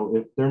 And, you know,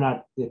 if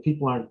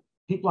people aren't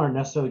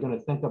necessarily going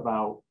to think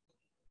about,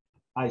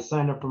 I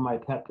signed up for my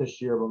pet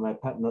this year, but my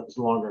pet is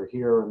no longer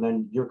here. And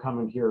then you're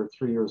coming here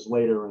 3 years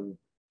later and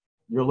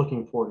you're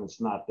looking for it and it's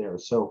not there.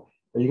 So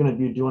are you going to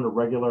be doing a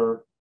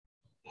regular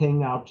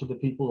ping out to the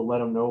people to let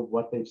them know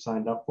what they've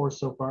signed up for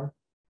so far?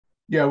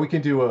 Yeah, we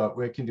can do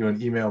an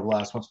email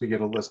blast once we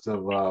get a list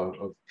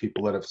of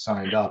people that have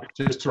signed up,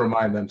 just to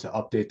remind them to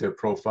update their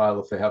profile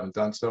if they haven't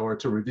done so, or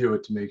to review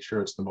it to make sure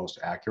it's the most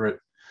accurate.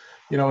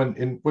 You know,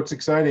 and what's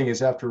exciting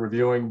is after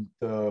reviewing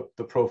the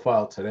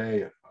profile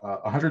today,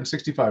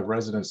 165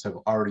 residents have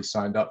already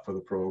signed up for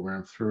the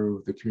program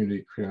through the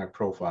Community Connect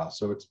profile.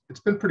 So it's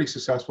been pretty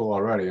successful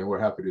already, and we're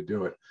happy to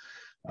do it.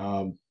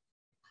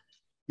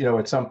 You know,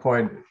 at some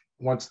point,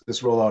 once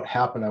this rollout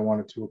happened, I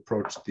wanted to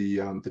approach the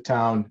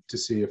town to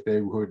see if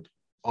they would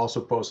also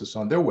post this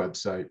on their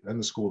website and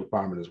the school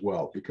department as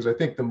well, because I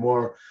think the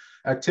more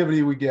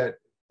activity we get,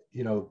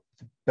 you know,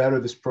 the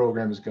better this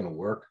program is going to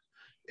work.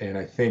 And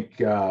I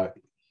think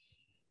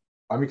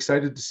I'm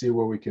excited to see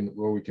where we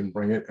can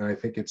bring it, and I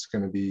think it's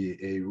going to be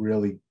a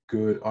really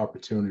good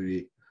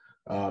opportunity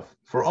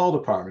for all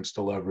departments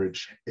to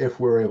leverage if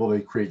we're able to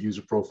create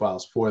user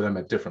profiles for them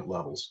at different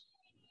levels.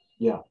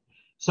 Yeah.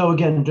 So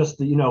again, just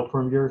you know,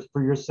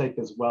 for your sake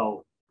as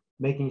well,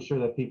 making sure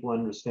that people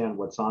understand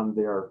what's on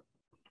their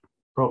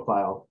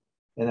profile,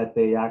 and that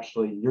they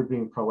actually, you're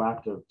being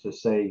proactive to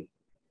say,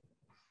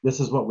 this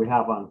is what we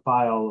have on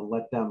file, and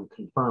let them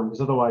confirm,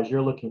 because otherwise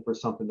you're looking for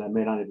something that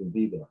may not even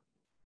be there.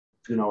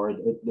 You know, or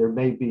there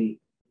may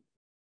be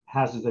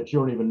hazards that you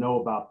don't even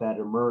know about that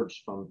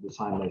emerged from the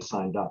time they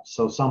signed up.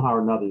 So somehow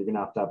or another, you're going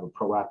to have a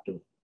proactive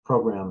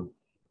program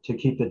to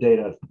keep the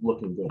data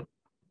looking good.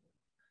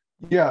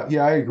 Yeah,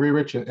 I agree,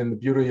 Rich. And the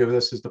beauty of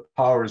this is the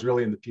power is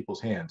really in the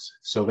people's hands.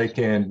 So they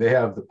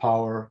have the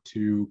power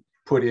to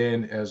put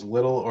in as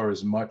little or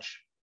as much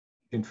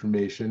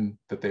information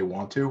that they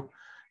want to.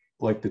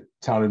 Like the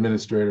town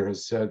administrator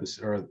has said, this,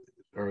 or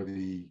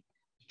the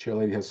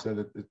chairlady has said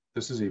that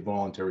this is a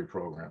voluntary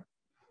program.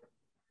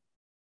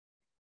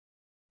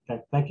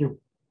 Okay, thank you.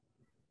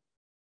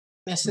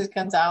 Mrs.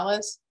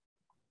 Gonzalez.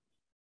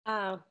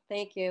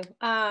 Thank you.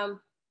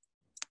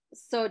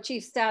 So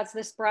Chief Stats,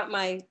 this brought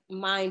my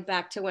mind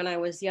back to when I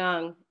was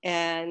young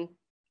and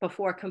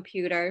before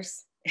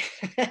computers.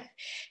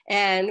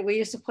 And we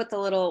used to put the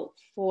little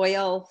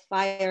foil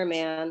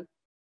fireman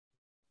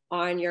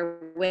on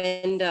your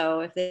window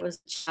if there was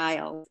a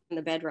child in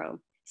the bedroom,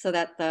 so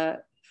that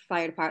the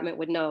fire department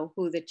would know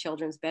who the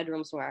children's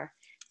bedrooms were.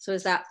 So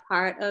is that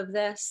part of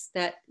this?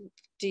 That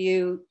do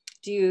you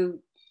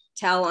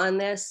tell on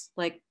this?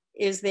 Like,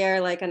 is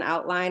there like an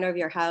outline of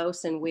your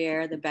house and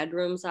where the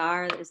bedrooms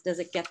are? Does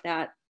it get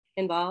that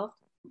involved?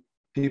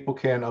 People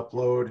can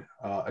upload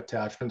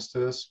attachments to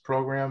this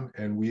program,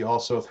 and we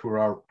also,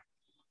 through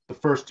the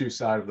first two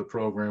sides of the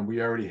program,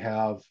 we already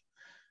have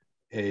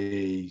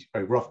a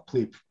rough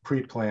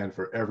pre-plan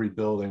for every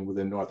building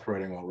within North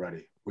Reading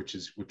already, which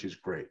is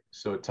great.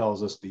 So it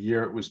tells us the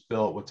year it was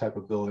built, what type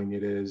of building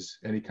it is,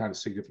 any kind of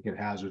significant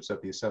hazards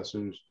that the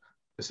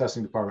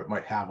assessing department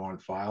might have on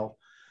file.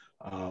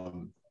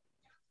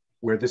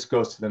 where this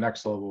goes to the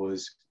next level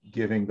is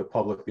giving the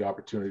public the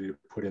opportunity to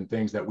put in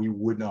things that we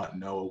would not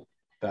know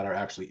that are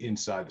actually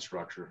inside the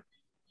structure.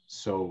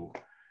 So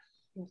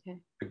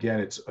again,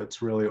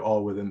 it's really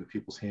all within the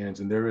people's hands,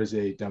 and there is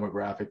a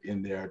demographic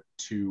in there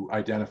to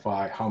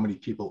identify how many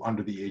people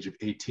under the age of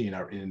 18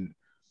 are in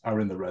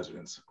the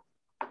residence.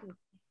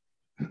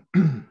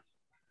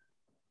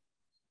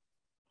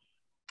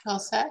 All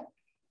set?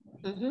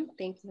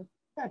 Thank you.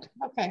 Good.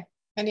 Okay.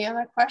 Any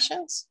other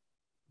questions?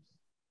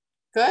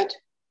 Good.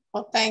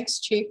 Well, thanks,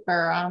 Chief,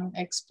 for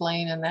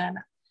explaining that.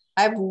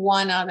 I have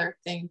one other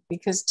thing,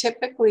 because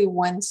typically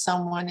when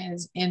someone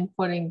is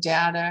inputting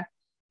data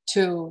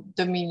to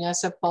the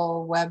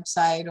municipal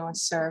website or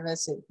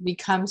service, it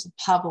becomes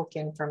public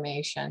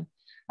information.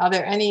 Are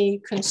there any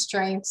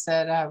constraints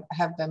that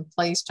have been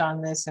placed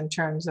on this in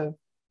terms of,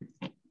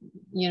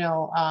 you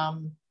know,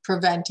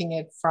 preventing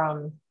it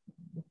from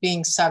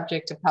being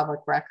subject to public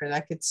record?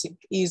 I could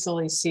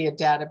easily see a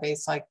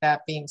database like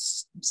that being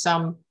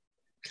some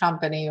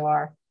company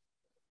or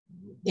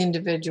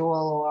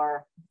individual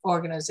or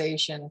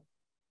organization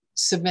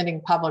submitting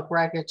public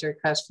records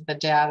requests for the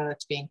data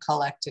that's being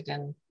collected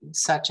in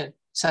such a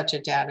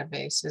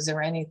database. Is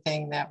there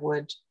anything that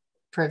would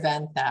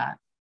prevent that?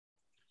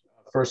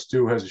 First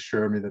Stu has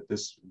assured me that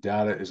this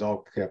data is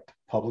all kept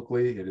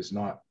publicly. It is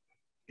not,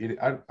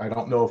 I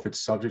don't know if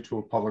it's subject to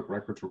a public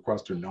records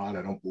request or not.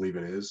 I don't believe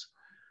it is,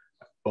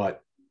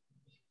 but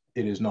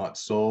it is not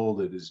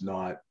sold. It is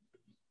not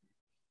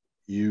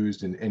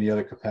used in any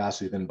other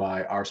capacity than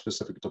by our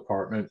specific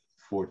department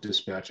for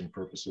dispatching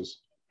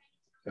purposes.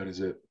 That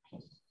is it.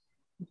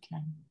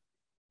 Okay.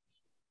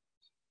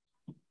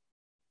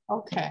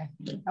 Okay.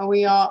 Are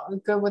we all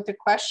good with the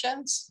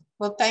questions?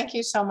 Well, thank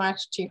you so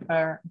much, Chief,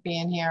 for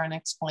being here and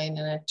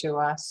explaining it to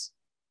us.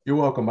 You're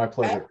welcome. My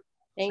pleasure.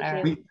 Thank you.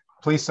 Right.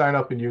 Please sign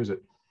up and use it.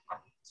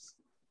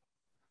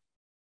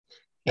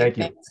 Thank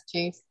you. Thanks,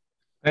 Chief.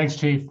 Thanks,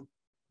 Chief.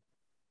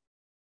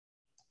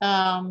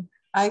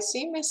 I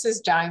see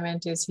Mrs.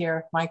 Diamond is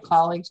here. If my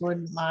colleagues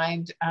wouldn't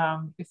mind,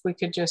 if we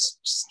could just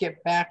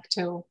skip back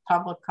to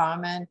public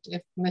comment.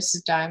 If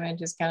Mrs.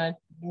 Diamond is gonna,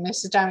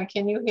 Mrs. Diamond,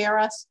 can you hear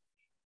us?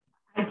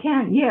 I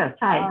can, yes.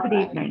 Hi, good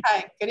evening.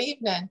 Hi, good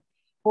evening.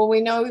 Well, we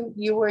know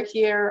you were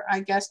here, I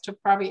guess, to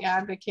probably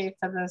advocate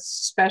for the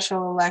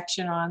special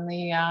election on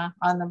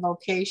the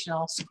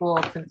vocational school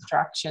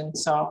construction.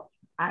 So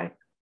I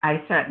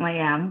certainly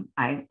am.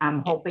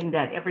 I'm hoping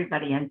that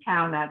everybody in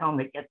town not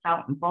only gets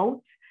out and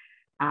votes,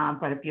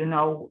 but if you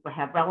know,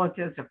 have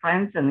relatives or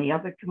friends in the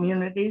other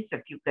communities,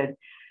 if you could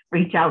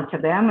reach out to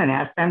them and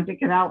ask them to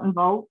get out and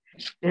vote.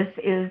 This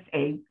is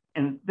a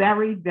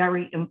very,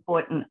 very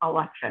important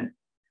election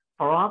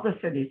for all the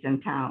cities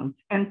and towns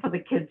and for the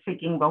kids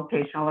seeking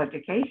vocational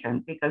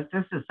education, because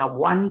this is a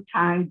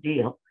one-time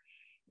deal.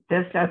 If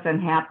this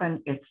doesn't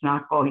happen, it's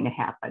not going to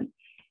happen.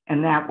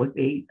 And that would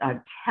be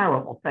a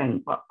terrible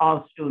thing for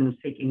all students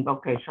seeking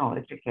vocational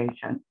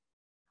education.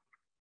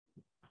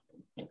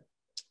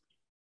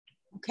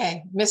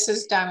 okay,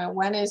 Mrs. Diamond,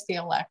 when is the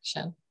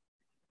election?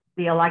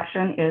 The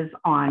election is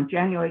on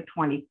January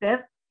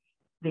 25th.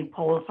 The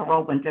polls are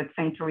opened at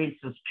St.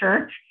 Teresa's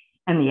Church,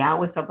 and the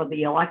hours of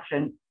the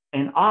election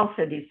in all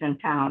cities and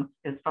towns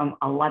is from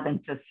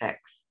 11 to 6.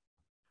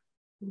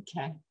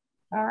 Okay,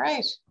 all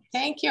right,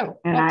 thank you.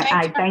 And well,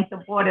 I thank the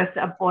Board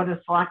of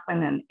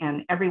Selectmen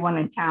and everyone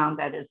in town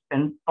that has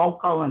been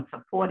vocal and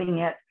supporting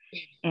it.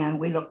 And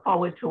we look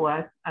forward to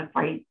a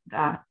great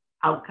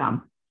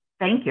outcome.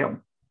 Thank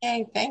you.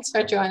 Hey, thanks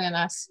for joining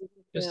us.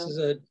 Just as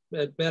a,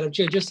 Madam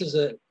Chair, just as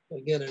a,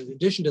 again, in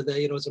addition to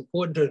that, you know, it's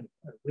important to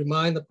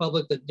remind the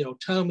public that, you know,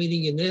 town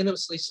meeting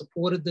unanimously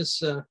supported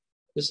this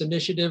this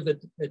initiative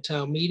at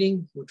town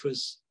meeting, which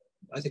was,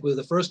 I think we were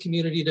the first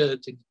community to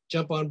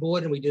jump on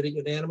board, and we did it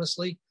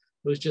unanimously.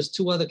 It was just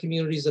 2 other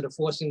communities that are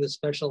forcing this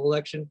special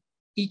election.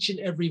 Each and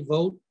every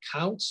vote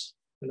counts.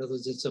 In other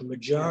words, it's a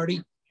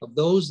majority of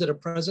those that are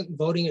present and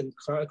voting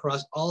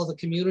across all of the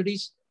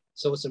communities.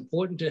 So it's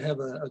important to have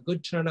a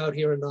good turnout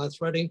here in North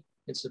Reading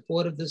in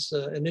support of this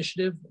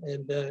initiative.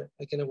 And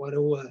again, I want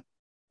to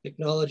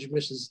acknowledge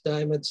Mrs.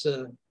 Diamond's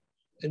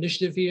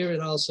initiative here,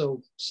 and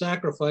also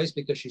sacrifice,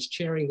 because she's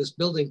chairing this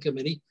building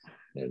committee,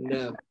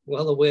 and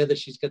well aware that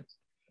she's got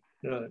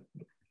a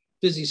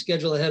busy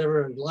schedule ahead of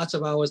her and lots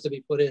of hours to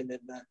be put in.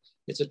 And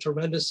it's a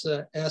tremendous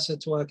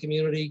asset to our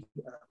community.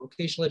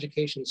 Vocational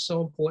education is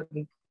so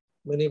important.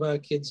 Many of our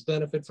kids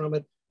benefit from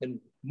it, and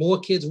more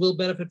kids will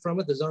benefit from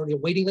it. There's already a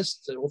waiting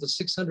list, over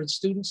 600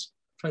 students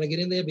trying to get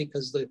in there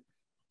because the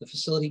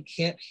facility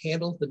can't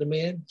handle the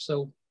demand.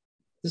 So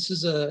this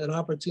is an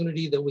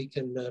opportunity that we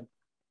can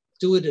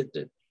do it at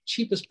the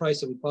cheapest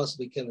price that we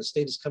possibly can. The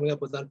state is coming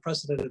up with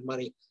unprecedented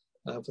money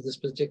for this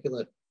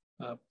particular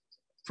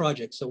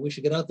project. So we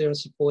should get out there and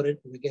support it.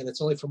 And again, it's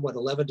only from what,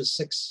 11 to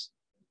 6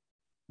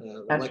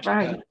 That's right.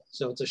 time.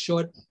 So it's a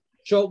short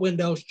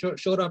window,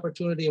 short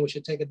opportunity, and we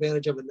should take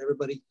advantage of it, and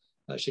everybody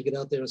should get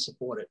out there and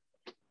support it.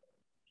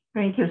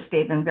 Thank you,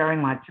 Stephen, very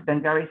much. You've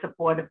been very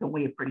supportive, and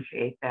we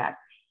appreciate that.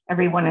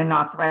 Everyone in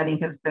North Reading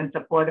has been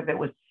supportive. It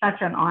was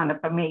such an honor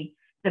for me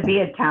to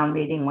be at town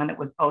meeting when it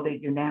was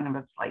voted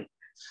unanimously.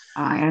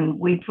 And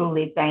we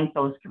truly thank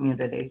those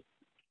communities.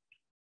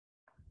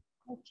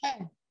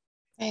 Okay,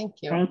 thank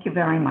you. Thank you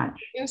very much.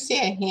 You see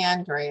a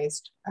hand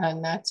raised,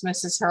 and that's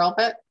Mrs.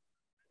 Hurlbut.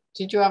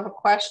 Did you have a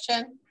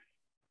question?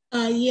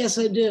 Yes,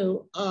 I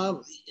do.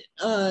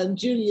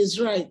 Judy is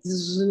right. This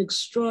is an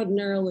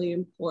extraordinarily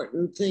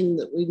important thing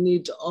that we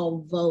need to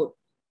all vote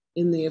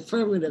in the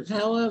affirmative.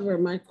 However,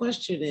 my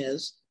question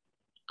is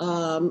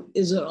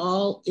it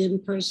all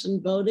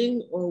in-person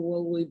voting, or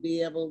will we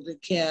be able to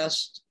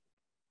cast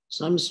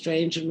some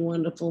strange and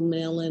wonderful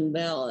mail-in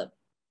ballot?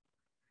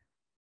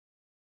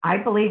 I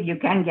believe you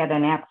can get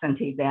an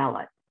absentee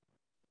ballot.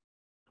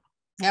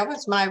 That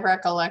was my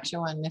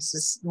recollection when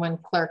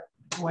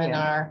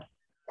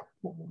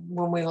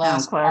we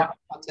last talked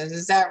about this.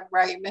 Is that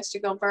right,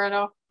 Mr.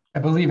 Gilberto? I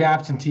believe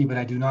absentee, but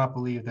I do not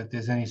believe that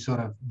there's any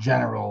sort of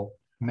general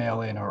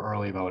mail-in or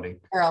early voting.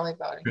 Early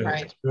voting, Really,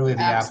 right. it's really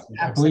the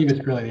I believe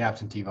it's really the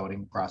absentee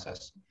voting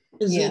process.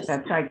 Yes.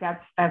 That's right.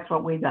 That's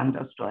what we've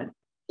understood.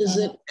 Is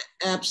it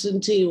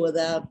absentee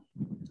without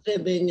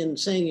fibbing and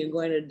saying you're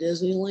going to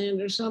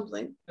Disneyland or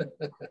something?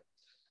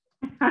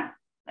 I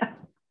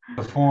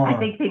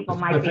think people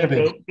might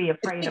be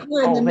afraid of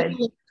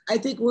COVID. I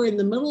think we're in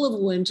the middle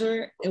of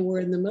winter and we're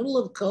in the middle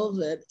of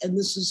COVID, and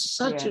this is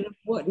such an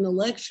important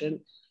election.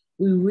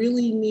 We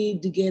really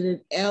need to get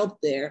it out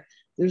there.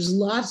 There's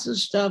lots of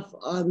stuff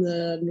on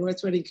the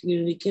North Reading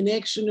Community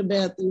Connection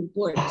about the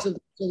importance of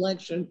this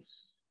election.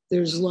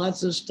 There's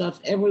lots of stuff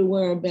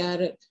everywhere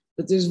about it,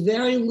 but there's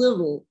very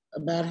little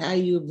about how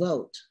you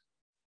vote.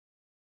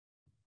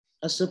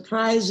 A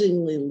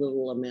surprisingly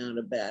little amount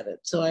about it.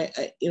 So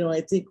I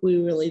think we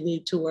really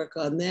need to work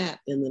on that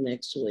in the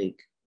next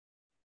week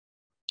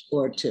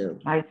or two.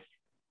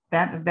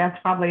 That's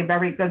probably a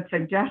very good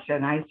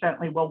suggestion. I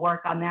certainly will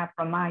work on that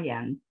from my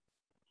end.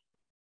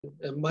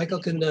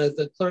 Michael, can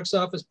the clerk's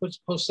office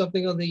post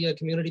something on the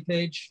community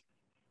page?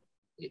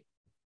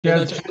 Yeah,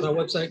 not just on our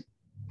website.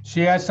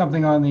 She has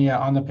something on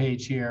the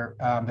page here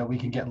that we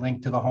can get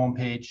linked to the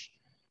homepage,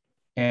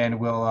 and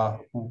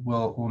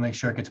we'll make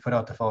sure it gets put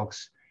out to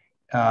folks.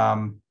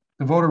 The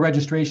voter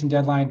registration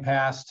deadline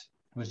passed.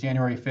 It was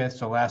January 5th,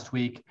 so last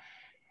week.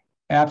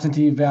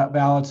 Absentee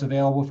ballots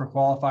available for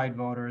qualified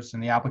voters,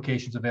 and the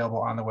applications available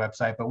on the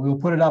website. But we will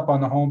put it up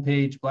on the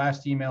homepage,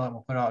 blast email, and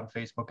we'll put it out on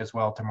Facebook as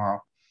well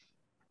tomorrow.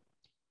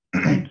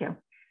 Thank you.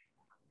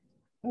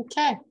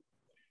 Okay.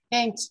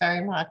 Thanks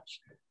very much.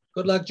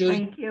 Good luck, Judy.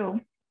 Thank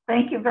you.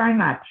 Thank you very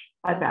much.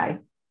 Bye-bye.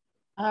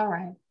 All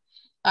right.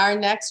 Our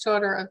next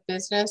order of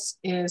business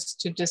is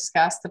to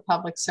discuss the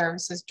Public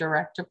Services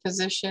Director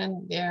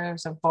position.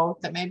 There's a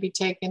vote that may be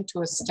taken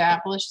to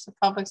establish the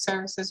Public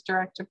Services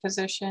Director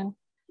position.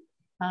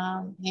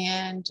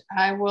 And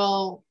I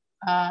will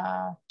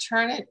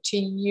turn it to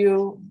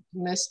you,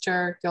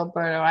 Mr.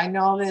 Gilberto. I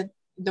know that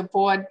the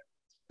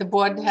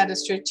board had a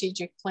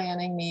strategic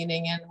planning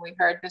meeting, and we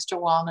heard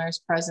Mr. Wallner's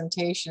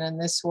presentation,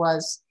 and this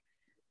was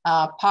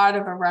part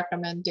of a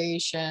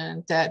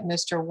recommendation that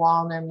Mr.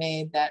 Wallner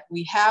made, that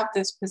we have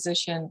this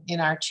position in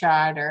our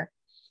charter,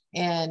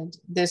 and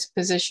this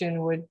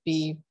position would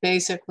be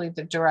basically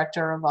the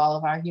director of all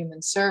of our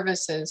human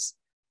services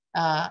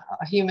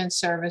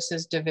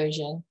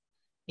division.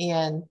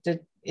 And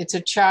it's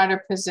a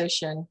charter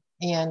position,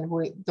 and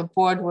the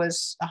board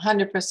was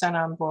 100%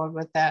 on board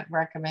with that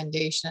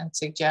recommendation and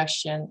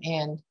suggestion.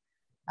 And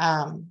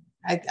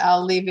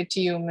I'll leave it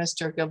to you,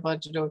 Mr.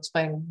 Gilberto, to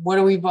explain, what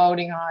are we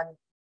voting on?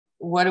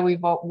 What do we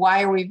vote?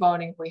 Why are we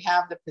voting if we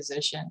have the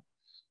position?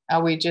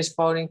 Are we just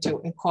voting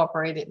to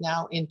incorporate it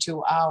now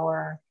into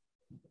our,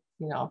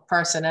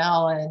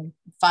 personnel and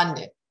fund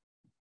it?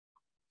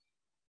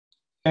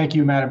 Thank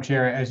you, Madam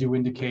Chair. As you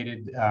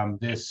indicated,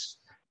 this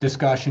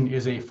discussion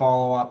is a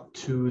follow-up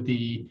to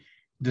the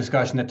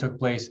discussion that took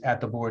place at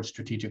the board's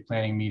strategic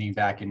planning meeting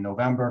back in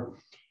November.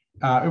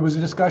 It was a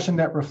discussion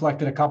that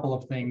reflected a couple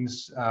of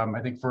things. I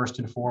think first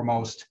and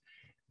foremost,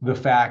 the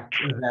fact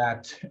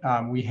that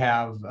we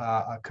have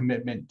a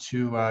commitment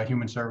to a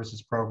human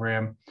services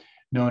program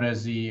known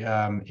as the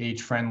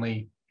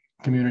Age-Friendly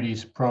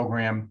Communities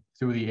Program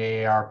through the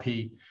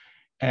AARP,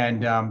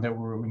 and that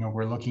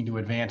we're looking to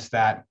advance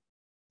that,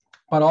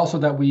 but also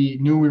that we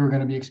knew we were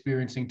going to be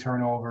experiencing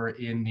turnover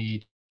in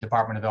the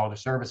Department of Elder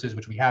Services,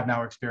 which we have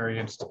now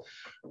experienced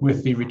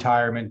with the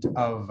retirement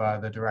of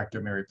the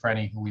director, Mary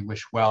Prenny, who we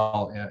wish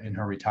well in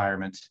her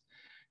retirement.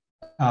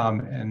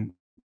 And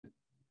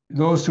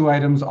those two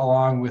items,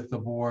 along with the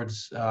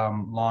board's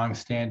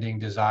long-standing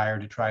desire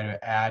to try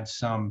to add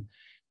some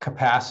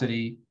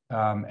capacity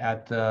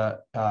at the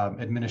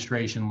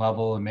administration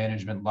level and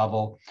management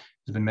level.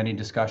 There's been many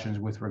discussions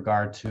with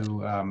regard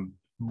to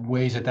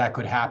ways that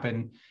could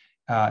happen,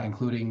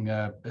 including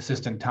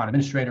assistant town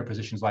administrator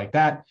positions like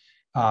that.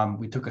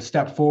 We took a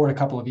step forward a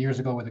couple of years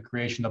ago with the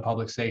creation of the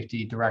public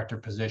safety director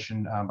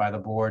position by the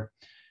board.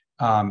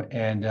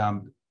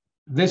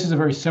 This is a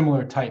very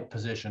similar type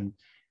position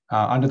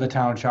under the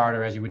town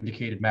charter, as you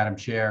indicated, Madam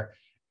Chair.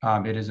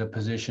 It is a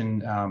position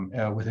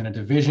within a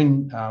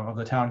division of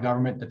the town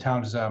government. The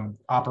town's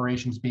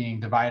operations being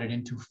divided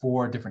into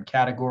 4 different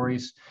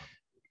categories,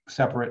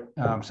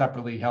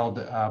 separately held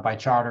by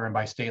charter and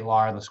by state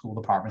law in the school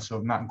department. So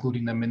I'm not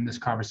including them in this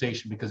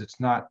conversation because it's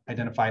not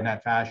identified in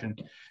that fashion.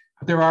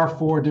 But there are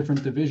 4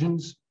 different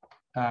divisions.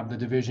 The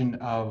division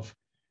of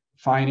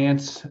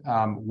finance,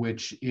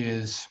 which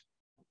is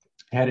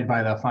headed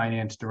by the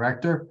finance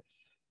director.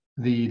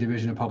 The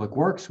division of public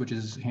works, which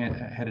is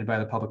headed by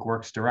the public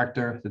works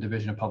director. The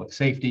division of public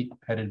safety,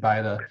 headed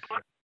by the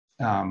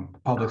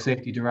public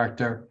safety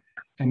director.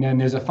 And then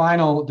there's a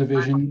final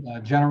division,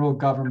 general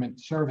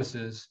government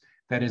services,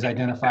 that is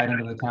identified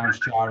under the town's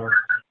charter.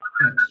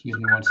 Excuse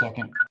me one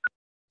second.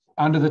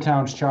 Under the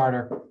town's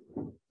charter,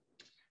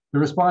 the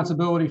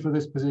responsibility for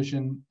this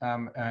position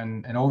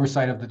and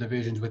oversight of the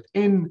divisions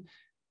within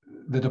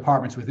the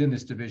departments within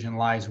this division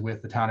lies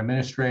with the town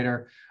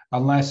administrator,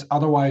 unless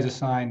otherwise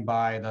assigned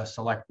by the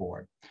select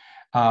board.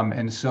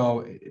 And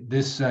so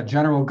this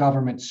general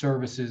government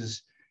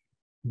services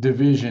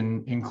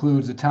division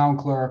includes the town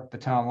clerk, the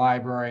town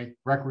library,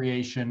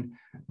 recreation,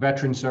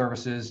 veteran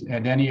services,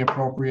 and any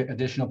appropriate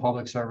additional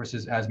public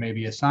services as may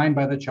be assigned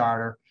by the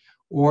charter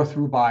or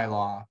through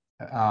bylaw,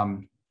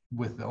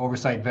 with the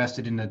oversight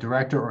vested in the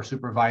director or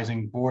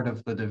supervising board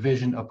of the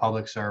division of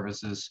public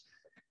services.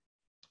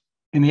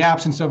 In the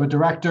absence of a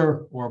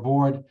director or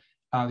board,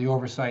 the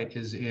oversight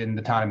is in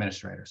the town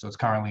administrator. So it's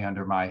currently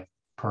under my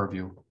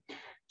purview.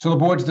 So the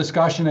board's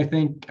discussion, I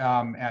think,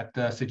 at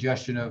the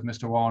suggestion of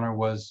Mr. Wallner,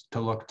 was to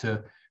look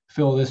to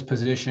fill this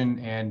position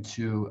and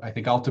to, I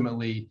think,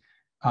 ultimately,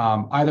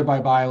 either by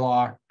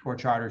bylaw or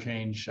charter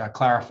change,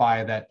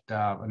 clarify that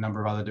a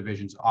number of other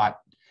divisions ought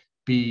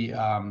be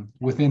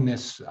within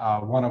this,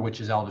 one of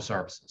which is elder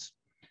services.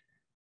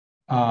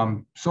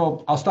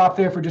 So I'll stop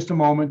there for just a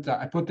moment.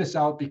 I put this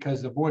out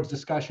because the board's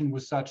discussion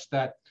was such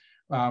that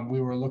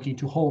we were looking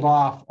to hold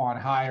off on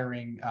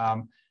hiring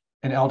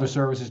an elder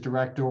services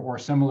director or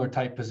similar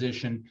type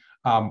position,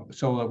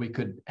 so that we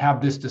could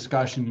have this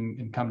discussion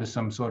and come to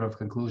some sort of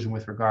conclusion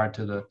with regard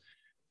to the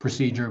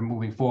procedure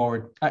moving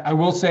forward. I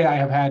will say I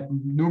have had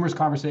numerous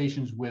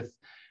conversations with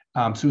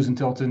Susan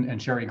Tilton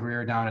and Sherry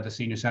Greer down at the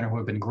senior center, who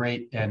have been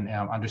great and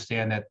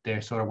understand that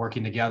they're sort of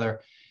working together,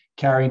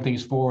 carrying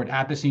things forward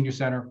at the senior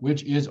center,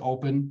 which is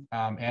open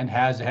and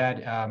has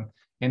had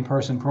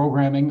in-person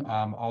programming,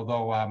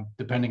 although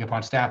depending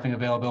upon staffing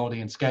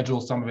availability and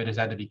schedule, some of it has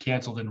had to be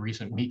canceled in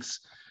recent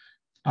weeks.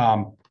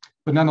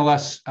 But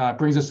nonetheless,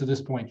 brings us to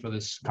this point for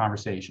this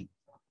conversation.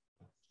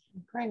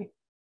 Great.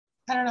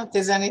 I don't know if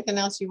there's anything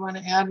else you want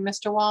to add,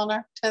 Mr.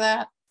 Wallner, to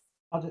that?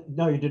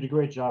 No, you did a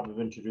great job of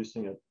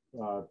introducing it,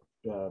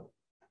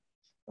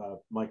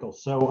 Michael.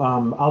 So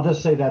I'll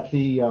just say that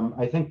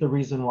I think the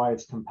reason why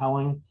it's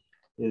compelling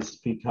is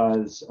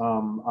because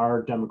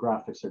our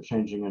demographics are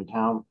changing in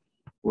town.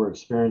 We're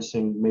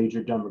experiencing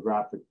major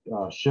demographic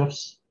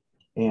shifts,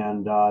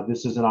 and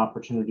this is an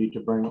opportunity to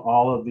bring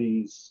all of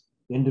these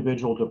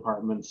individual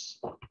departments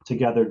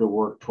together to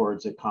work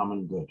towards a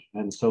common good.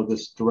 And so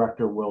this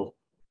director will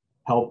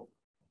help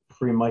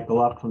free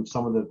Michael up from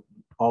some of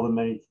all the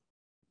many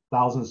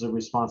thousands of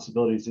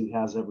responsibilities he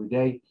has every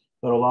day,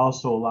 but it'll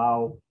also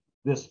allow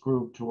this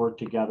group to work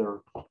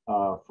together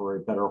for a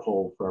better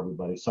whole for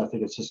everybody. So I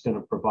think it's just going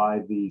to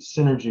provide the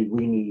synergy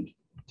we need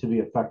to be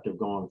effective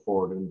going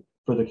forward. And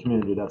for the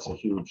community, that's a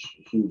huge,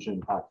 huge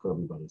impact for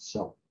everybody.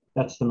 So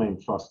that's the main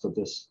thrust of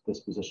this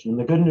position. And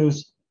the good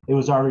news, it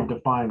was already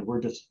defined.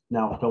 We're just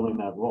now filling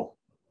that role.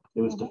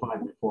 It was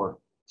defined before.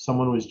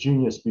 Someone was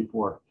genius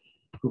before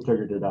who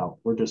figured it out.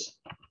 We're just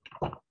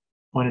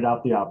pointed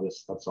out the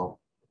obvious, that's all.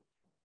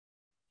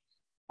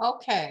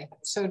 Okay,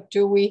 so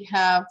do we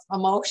have a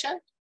motion?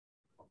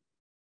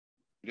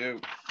 We do.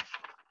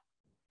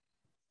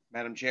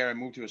 Madam Chair, I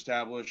move to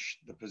establish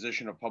the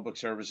position of Public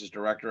Services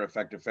Director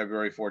effective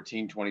February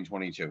 14,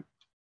 2022.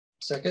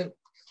 Second.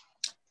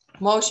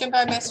 Motion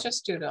by Mr.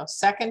 Studo,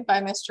 second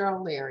by Mr.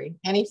 O'Leary.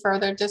 Any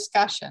further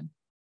discussion?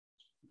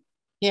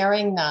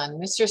 Hearing none.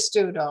 Mr.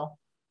 Studo.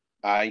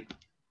 Aye.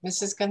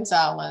 Mrs.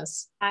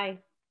 Gonzalez. Aye.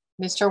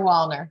 Mr.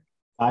 Wallner.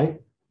 Aye.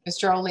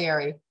 Mr.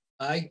 O'Leary.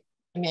 Aye.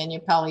 Manu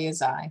Pelley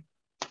is aye.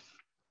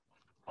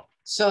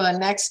 So the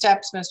next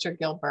steps, Mr.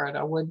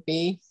 Gilberto, would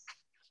be?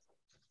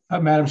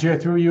 Madam Chair,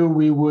 through you,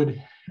 we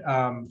would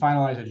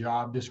finalize a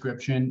job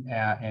description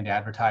and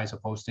advertise a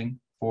posting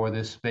for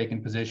this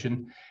vacant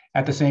position.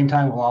 At the same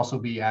time, we'll also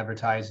be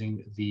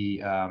advertising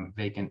the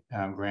vacant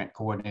grant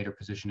coordinator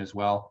position as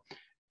well,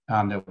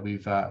 that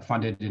we've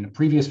funded in a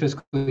previous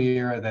fiscal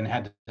year, then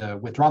had to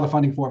withdraw the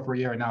funding for a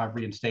year, and now I've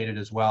reinstated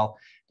as well.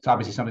 It's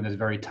obviously something that's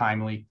very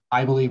timely.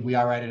 I believe we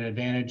are at an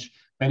advantage.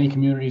 Many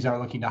communities are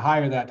looking to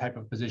hire that type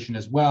of position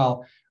as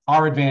well.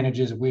 Our advantage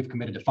is we've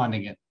committed to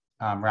funding it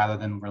rather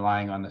than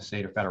relying on the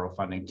state or federal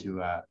funding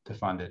to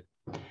fund it.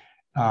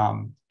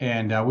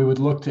 We would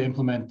look to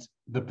implement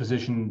the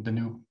position, the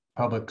new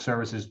Public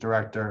Services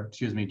Director,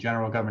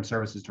 General Government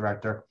Services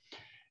Director,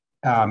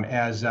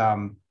 as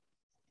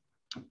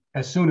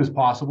soon as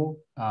possible.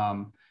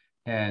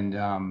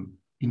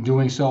 In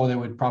doing so, there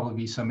would probably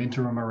be some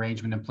interim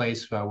arrangement in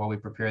place while we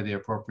prepare the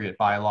appropriate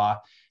bylaw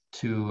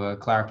to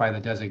clarify the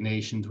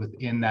designations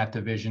within that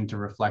division to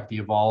reflect the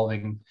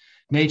evolving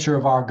nature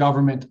of our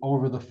government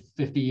over the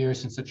 50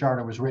 years since the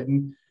charter was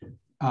written.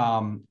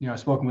 I've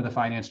spoken with the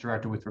finance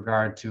director with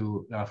regard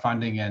to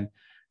funding, and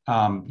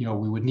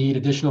we would need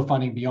additional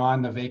funding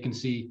beyond the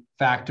vacancy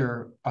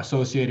factor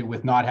associated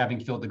with not having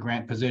filled the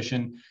grant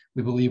position.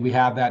 We believe we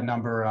have that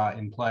number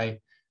in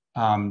play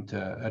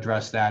to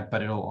address that,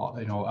 but it'll,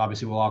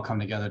 obviously will all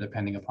come together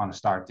depending upon a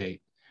start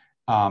date.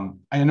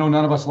 I know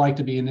none of us like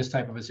to be in this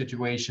type of a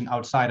situation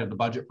outside of the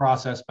budget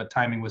process, but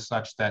timing was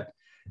such that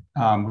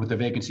with the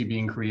vacancy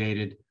being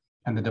created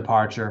and the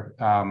departure,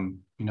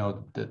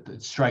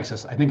 it strikes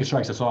us. I think it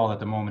strikes us all that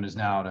the moment is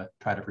now to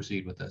try to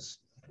proceed with this.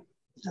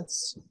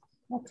 That's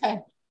okay.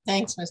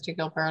 Thanks, Mr.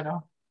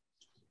 Gilberto.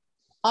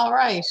 All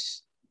right,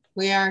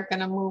 we are going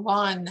to move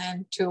on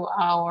then to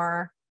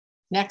our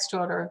next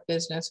order of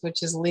business,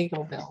 which is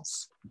legal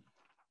bills.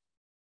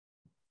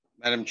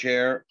 Madam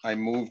Chair, I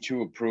move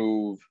to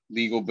approve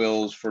legal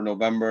bills for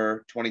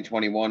November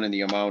 2021 in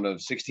the amount of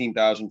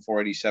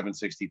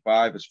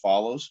 $16,487.65 as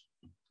follows.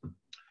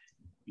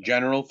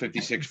 General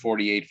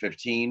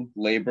 5648.15,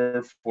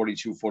 labor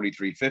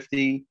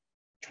 4243.50,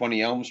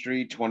 20 Elm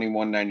Street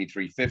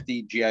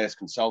 2193.50, GIS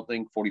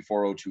Consulting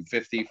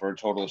 4402.50 for a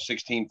total of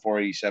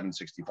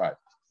 $16,487.65.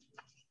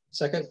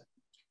 Second.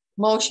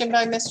 Motion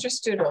by Mr.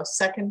 Studo,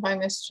 second by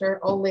Mr.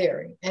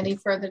 O'Leary. Any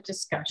further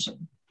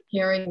discussion?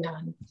 Hearing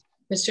none.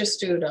 Mr.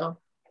 Studo.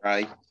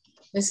 Aye.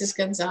 Mrs.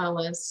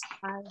 Gonzalez.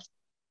 Aye.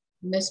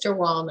 Mr.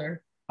 Wallner.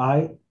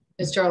 Aye.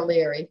 Mr.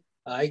 O'Leary.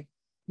 Aye.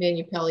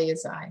 Manu Pelley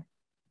is aye.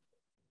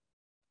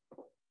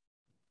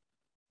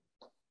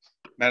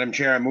 Madam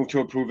Chair, I move to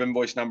approve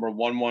invoice number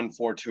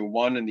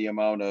 11421 in the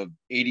amount of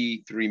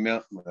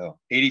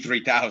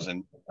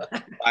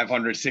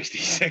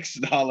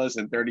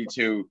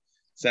 $83,566.32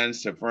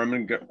 to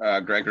Furman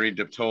Gregory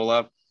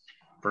Diptola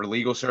for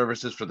legal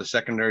services for the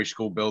secondary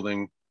school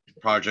building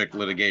project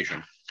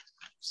litigation.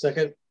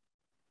 Second.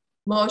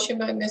 Motion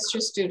by Mr.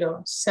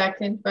 Studo,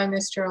 second by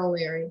Mr.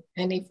 O'Leary.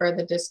 Any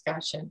further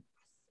discussion?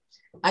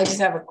 I just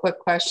have a quick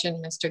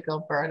question, Mr.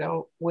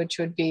 Gilberto, which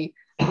would be,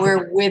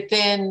 we're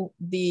within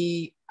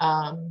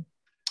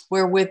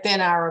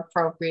our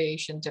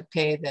appropriation to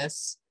pay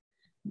this.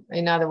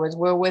 In other words,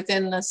 we're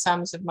within the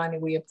sums of money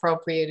we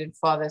appropriated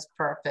for this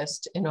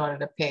purpose in order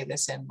to pay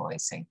this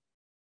invoicing.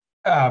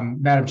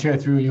 Madam Chair,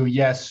 through you,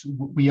 yes,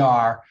 we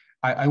are.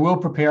 I will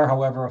prepare,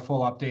 however, a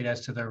full update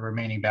as to the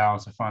remaining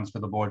balance of funds for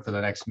the board for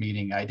the next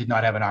meeting. I did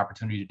not have an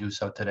opportunity to do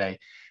so today,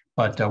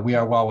 but we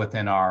are well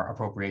within our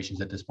appropriations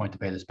at this point to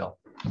pay this bill.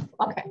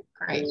 Okay,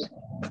 great.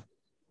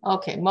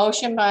 Okay,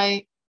 motion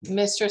by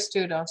Mr.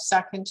 Studo,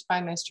 second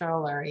by Mr.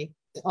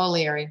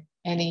 O'Leary.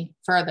 Any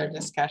further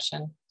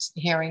discussion?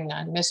 Hearing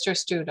none. Mr.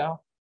 Studo.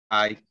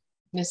 Aye.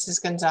 Mrs.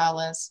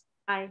 Gonzalez.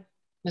 Aye.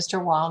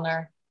 Mr.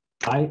 Wallner.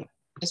 Aye.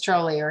 Mr.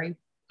 O'Leary.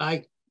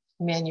 Aye.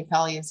 Manu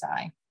Pelley is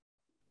aye.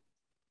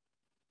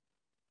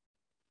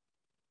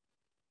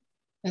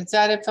 Is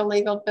that it for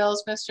legal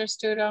bills, Mr.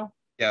 Studo?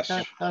 Yes.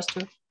 Those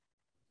two.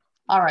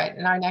 All right,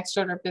 and our next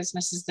order of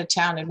business is the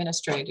town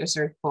administrator's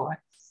report.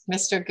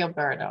 Mr.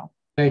 Gilberto.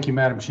 Thank you,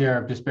 Madam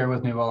Chair. Just bear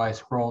with me while I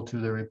scroll to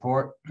the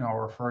report, and I'll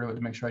refer to it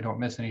to make sure I don't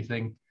miss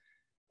anything.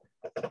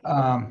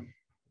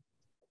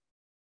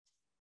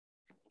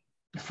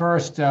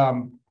 First,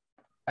 beyond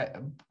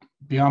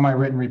my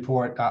written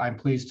report, I'm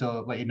pleased to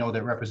let you know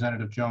that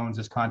Representative Jones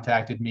has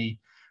contacted me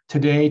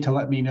today to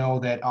let me know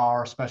that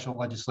our special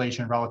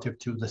legislation relative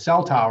to the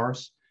cell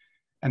towers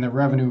and the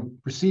revenue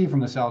received from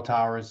the cell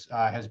towers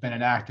has been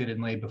enacted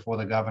and laid before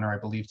the governor, I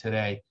believe,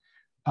 today.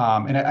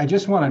 And I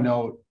just want to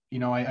note,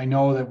 I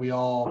know that we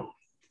all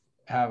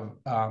have,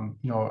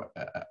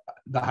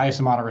 the highest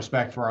amount of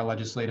respect for our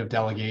legislative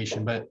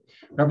delegation, but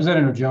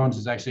Representative Jones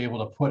is actually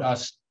able to put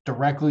us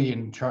directly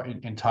in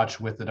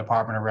touch with the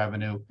Department of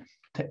Revenue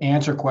to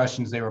answer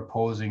questions they were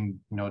posing,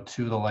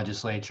 to the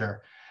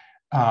legislature,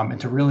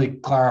 and to really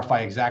clarify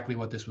exactly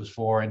what this was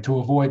for and to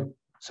avoid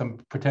some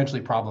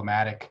potentially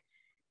problematic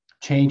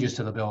changes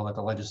to the bill that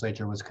the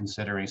legislature was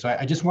considering. So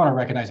I just want to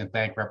recognize and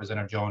thank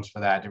Representative Jones for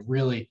that. It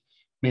really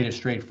made it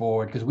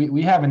straightforward because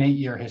we have an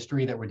 8-year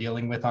history that we're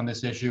dealing with on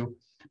this issue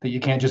that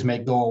you can't just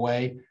make go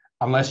away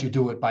unless you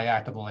do it by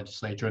act of the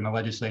legislature. And the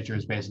legislature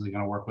is basically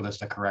going to work with us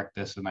to correct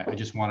this. And I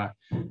just want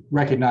to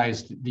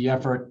recognize the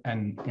effort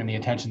and the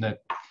attention that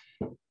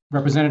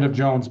Representative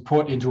Jones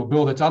put into a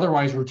bill that's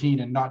otherwise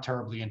routine and not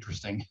terribly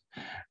interesting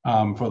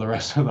for the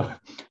rest of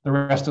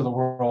the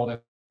world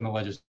and the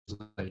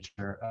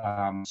legislature.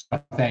 So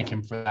I thank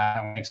him for that.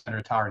 I thank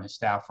Senator Tarr and his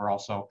staff for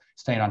also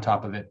staying on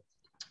top of it.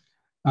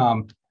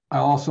 I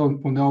also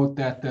will note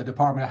that the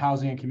Department of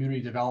Housing and Community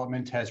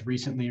Development has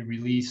recently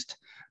released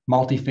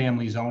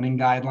multifamily zoning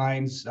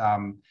guidelines.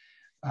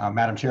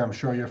 Madam Chair, I'm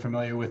sure you're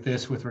familiar with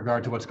this with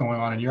regard to what's going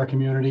on in your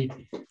community.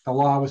 The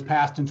law was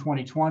passed in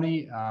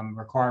 2020,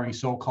 requiring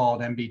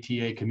so-called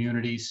MBTA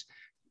communities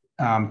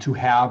to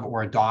have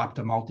or adopt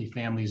a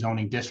multifamily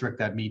zoning district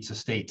that meets a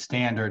state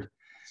standard.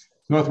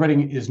 North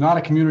Reading is not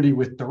a community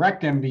with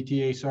direct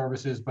MBTA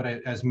services, but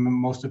as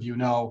most of you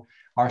know,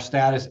 our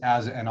status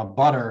as an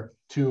abutter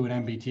to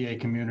an MBTA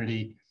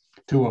community,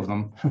 two of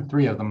them,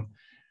 three of them,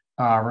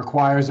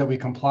 requires that we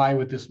comply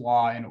with this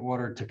law in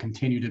order to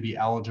continue to be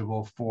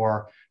eligible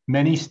for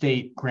many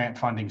state grant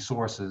funding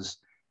sources,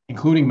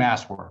 including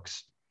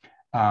MassWorks.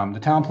 The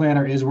town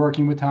planner is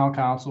working with town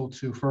council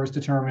to first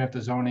determine if the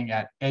zoning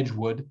at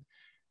Edgewood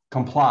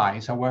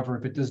complies. However,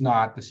 if it does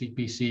not, the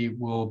CPC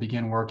will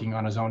begin working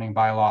on a zoning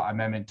bylaw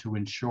amendment to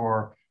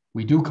ensure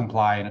we do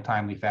comply in a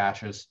timely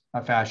fashion.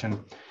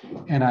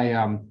 And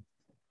I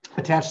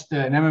attached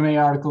an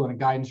MMA article and a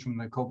guidance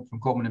from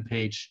Coleman and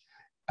Page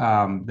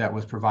that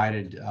was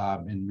provided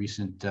in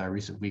recent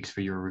weeks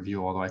for your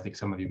review, although I think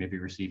some of you may be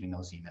receiving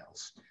those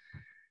emails.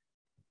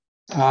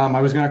 I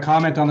was going to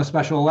comment on the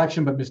special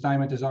election, but Ms.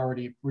 Diamond has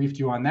already briefed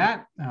you on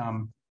that.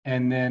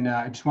 And then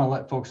I just want to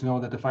let folks know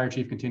that the fire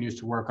chief continues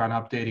to work on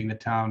updating the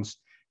town's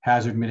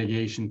hazard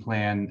mitigation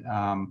plan.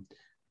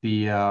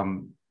 The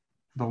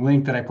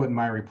link that I put in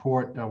my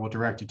report will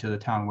direct you to the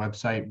town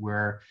website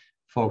where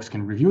folks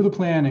can review the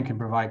plan and can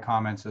provide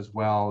comments as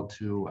well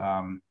to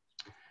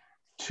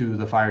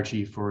the fire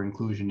chief for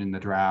inclusion in the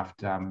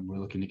draft. And we're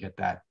looking to get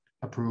that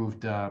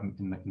approved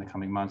in the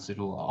coming months.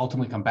 It'll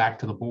ultimately come back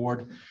to the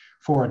board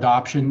for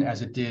adoption,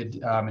 as it did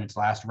in its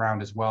last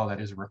round as well. That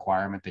is a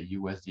requirement that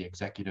you as the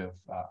executive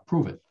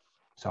approve it.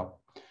 So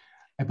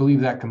I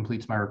believe that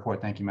completes my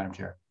report. Thank you, Madam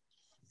Chair.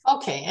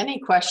 Okay, any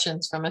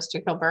questions for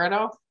Mr.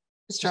 Gilberto?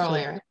 Mr.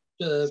 O'Leary.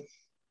 Mr.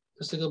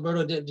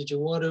 Gilberto, did you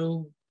want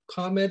to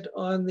comment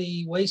on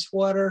the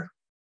wastewater?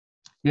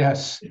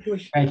 Yes,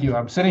 thank you.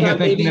 I'm sitting here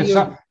thinking there's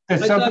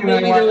something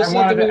that I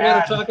wanted to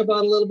add. Talk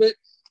about a little bit.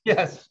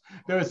 Yes,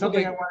 there was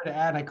something I wanted to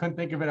add. I couldn't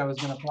think of it. I was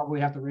going to probably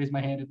have to raise my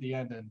hand at the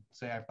end and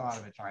say I thought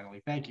of it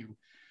finally. Thank you,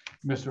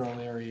 Mr.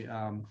 O'Leary.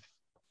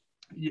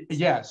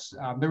 Yes,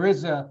 there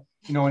is an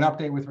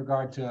update with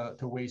regard to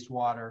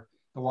wastewater,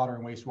 the water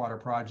and wastewater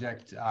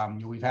project.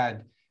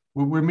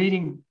 We're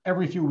meeting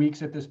every few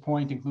weeks at this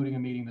point, including a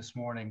meeting this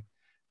morning,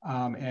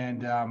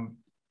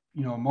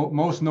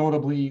 most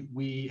notably,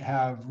 we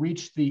have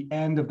reached the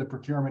end of the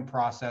procurement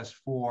process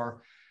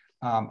for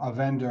a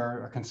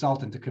vendor, a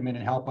consultant to come in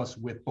and help us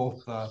with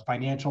both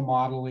financial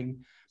modeling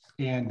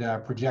and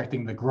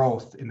projecting the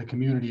growth in the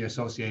community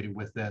associated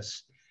with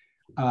this.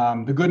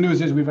 The good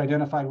news is we've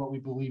identified what we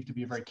believe to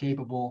be a very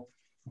capable,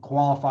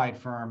 qualified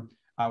firm.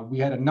 We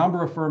had a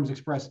number of firms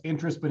express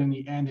interest, but in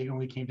the end, it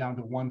only came down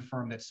to one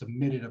firm that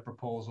submitted a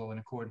proposal in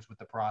accordance with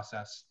the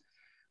process.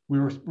 We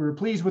were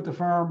pleased with the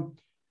firm.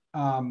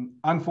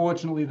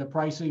 Unfortunately, the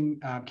pricing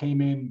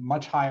came in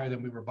much higher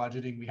than we were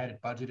budgeting. We had it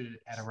budgeted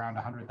at around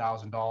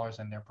 $100,000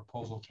 and their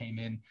proposal came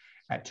in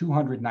at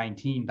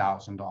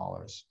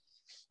 $219,000.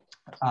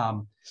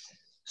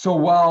 So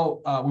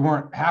while we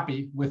weren't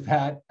happy with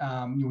that,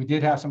 we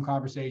did have some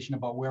conversation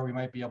about where we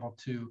might be able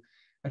to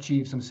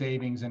achieve some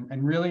savings.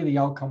 And really the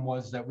outcome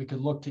was that we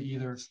could look to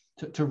either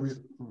to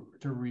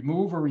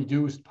remove or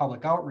reduce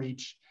public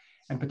outreach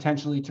and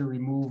potentially to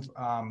remove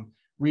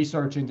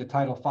research into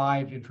Title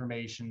V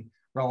information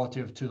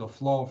relative to the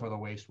flow for the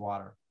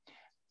wastewater.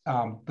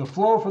 The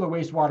flow for the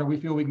wastewater, we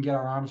feel we can get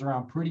our arms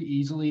around pretty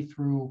easily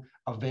through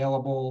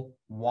available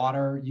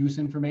water use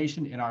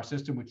information in our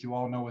system, which you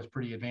all know is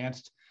pretty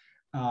advanced.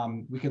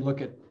 We could look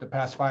at the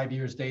past 5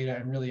 years data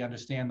and really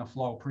understand the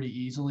flow pretty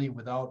easily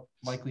without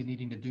likely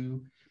needing to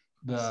do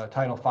the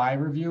Title V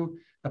review.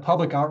 The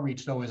public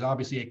outreach, though, is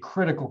obviously a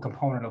critical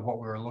component of what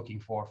we were looking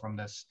for from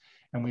this.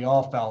 And we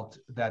all felt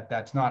that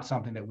that's not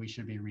something that we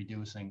should be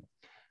reducing.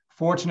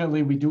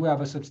 Fortunately, we do have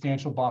a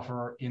substantial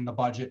buffer in the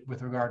budget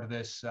with regard to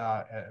this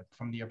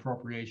from the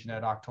appropriation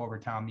at October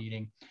town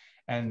meeting.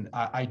 And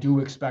I do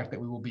expect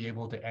that we will be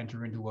able to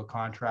enter into a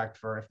contract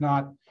for, if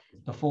not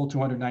the full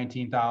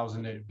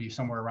 $219,000, it'd be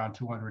somewhere around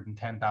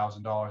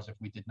 $210,000 if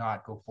we did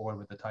not go forward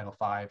with the Title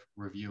V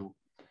review.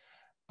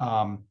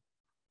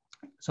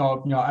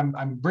 So,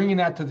 I'm bringing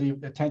that to the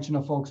attention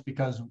of folks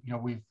because,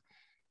 we've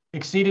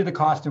exceeded the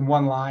cost in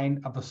one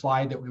line of the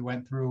slide that we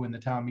went through in the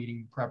town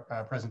meeting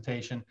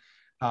presentation,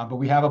 but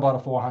we have about a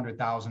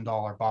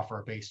 $400,000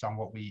 buffer based on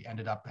what we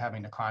ended up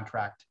having to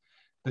contract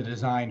the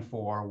design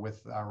for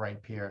with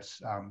Wright Pierce.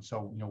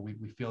 So,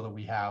 we feel that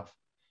we have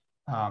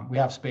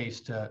space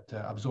to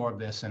absorb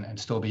this and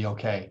still be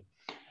okay.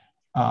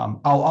 I'll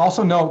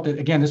also note that,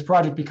 again, this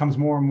project becomes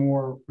more and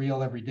more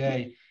real every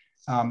day.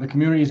 The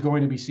community is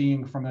going to be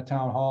seeing from the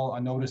town hall a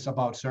notice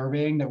about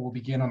surveying that will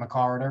begin on the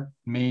corridor,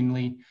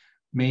 mainly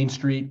Main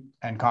Street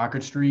and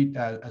Concord Street,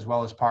 as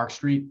well as Park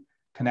Street,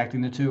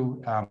 connecting the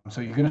two. So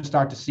you're going to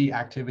start to see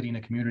activity in the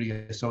community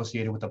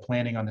associated with the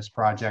planning on this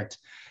project,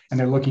 and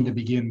they're looking to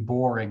begin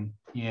boring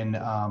in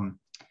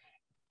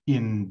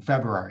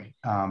February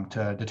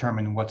to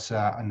determine what's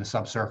on the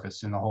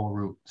subsurface in the whole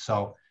route.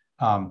 So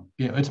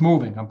it's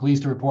moving. I'm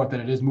pleased to report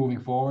that it is moving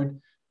forward.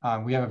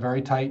 We have a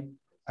very tight,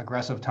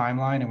 aggressive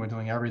timeline, and we're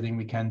doing everything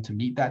we can to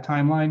meet that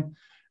timeline.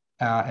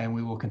 And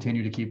we will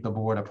continue to keep the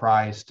board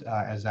apprised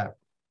as that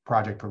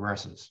project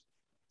progresses.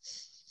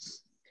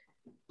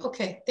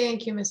 Okay,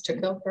 thank you, Mr.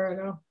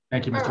 Gilberto.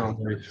 Thank you, Mr. All right.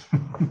 O'Leary.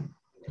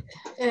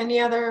 Any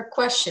other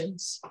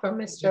questions from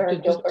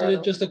Mr.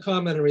 Gilberto? Just a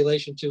comment in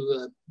relation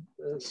to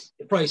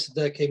the price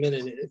that came in.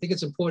 And I think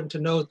it's important to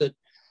note that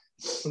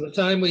from the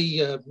time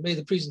we made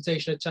the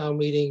presentation at town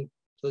meeting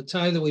to the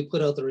time that we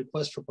put out the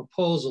request for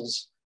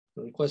proposals,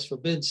 the request for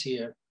bids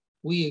here,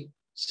 we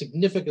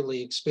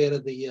significantly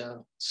expanded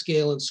the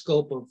scale and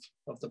scope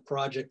of the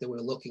project that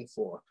we're looking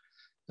for.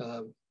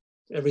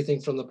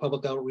 Everything from the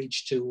public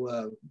outreach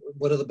to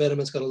what are the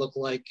betterments going to look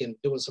like, and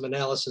doing some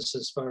analysis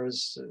as far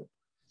as,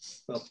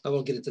 well, I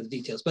won't get into the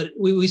details, but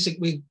we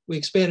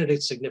expanded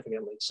it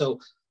significantly. So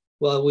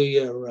while we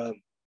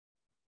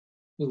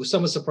were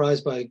somewhat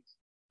surprised by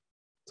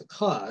the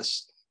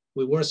cost,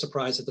 we weren't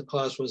surprised that the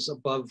cost was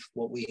above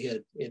what we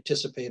had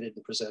anticipated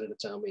and presented at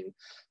town meeting.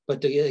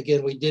 But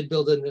again, we did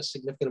build in a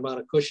significant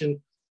amount of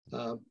cushion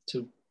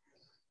to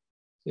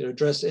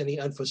address any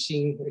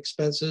unforeseen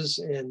expenses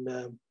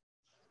and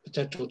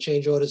potential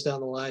change orders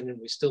down the line. And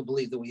we still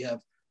believe that we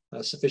have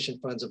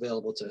sufficient funds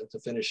available to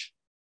finish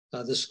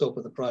this scope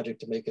of the project,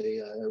 to make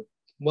a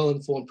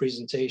well-informed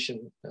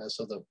presentation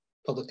so the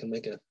public can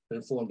make an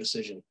informed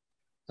decision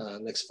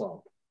next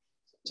fall.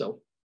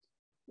 So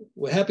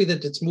we're happy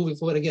that it's moving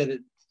forward.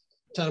 Again,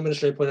 town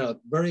administrator pointed out,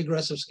 very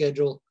aggressive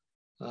schedule,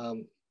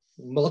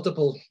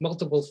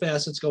 multiple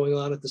facets going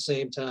on at the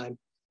same time.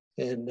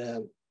 And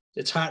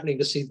it's heartening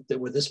to see that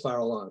we're this far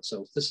along.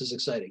 So this is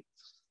exciting.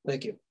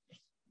 Thank you.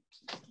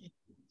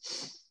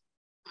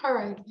 All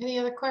right, any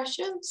other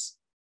questions?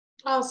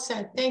 All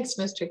set. Thanks,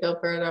 Mr.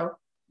 Gilberto.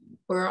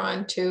 We're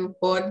on to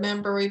board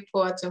member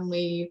reports, and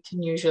we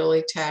can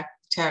usually tack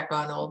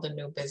on old and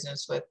new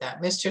business with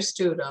that. Mr.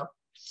 Studo.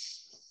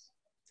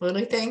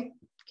 Anything?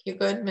 You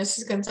good?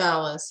 Mrs.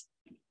 Gonzalez.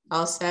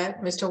 All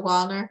set. Mr.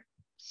 Wallner.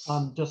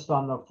 Just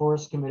on the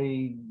forest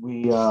committee,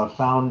 we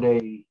found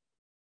a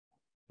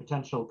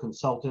potential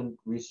consultant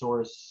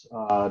resource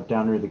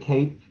down near the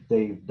Cape.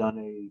 They've done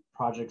a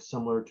project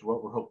similar to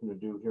what we're hoping to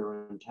do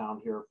here in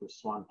town here for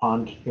Swan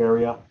Pond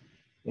area.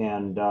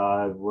 And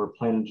we're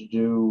planning to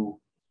do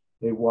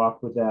a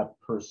walk with that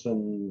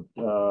person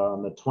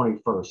on the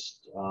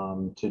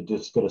 21st to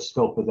just get a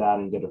scope of that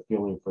and get a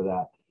feeling for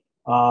that.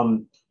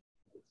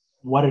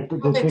 The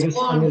biggest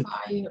thing is,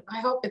 I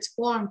hope it's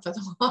warm for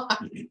the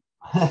walk.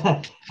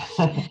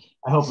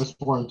 I hope it's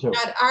warm too.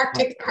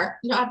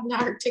 Not an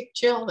Arctic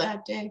chill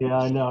that day. Yeah,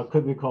 I know it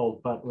could be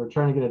cold, but we're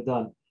trying to get it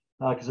done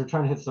because we're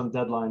trying to hit some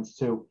deadlines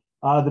too.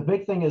 The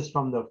big thing is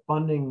from the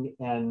funding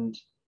and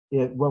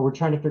what we're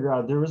trying to figure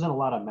out, there isn't a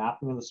lot of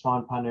mapping in the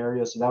Swan Pond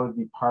area, so that would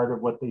be part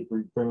of what they'd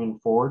be bringing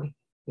forward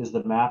is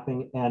the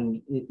mapping.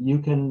 And you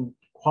can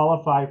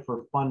qualify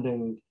for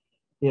funding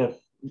if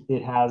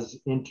it has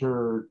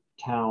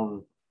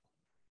inter-town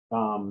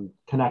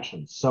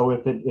connections. So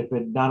if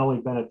it not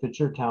only benefits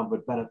your town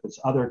but benefits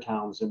other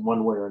towns in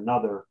one way or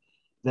another,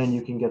 then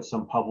you can get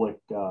some public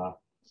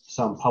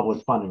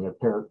funding. It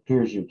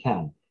appears you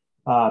can,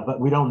 but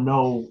we don't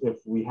know if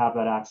we have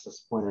that access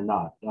point or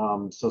not.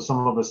 So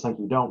some of us think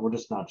we don't. We're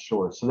just not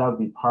sure. So that would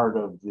be part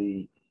of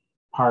the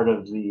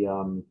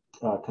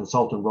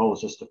consultant role,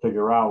 is just to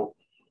figure out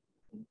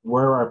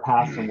where our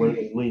paths and where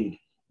they lead.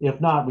 If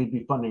not, we'd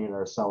be funding it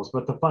ourselves.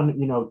 But the fund,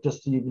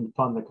 just to even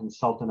fund the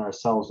consultant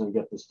ourselves and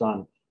get this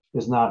done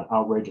is not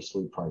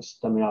outrageously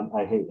priced. I mean,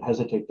 I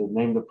hesitate to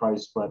name the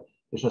price, but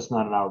it's just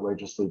not an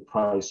outrageously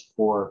priced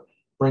for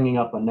bringing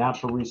up a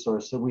natural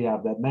resource that we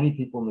have that many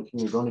people in the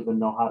community don't even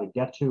know how to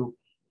get to,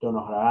 don't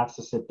know how to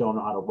access it, don't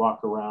know how to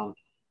walk around.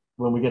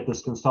 When we get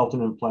this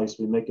consultant in place,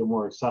 we make it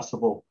more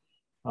accessible.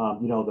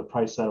 The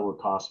price that it would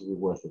cost would be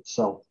worth it.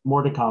 So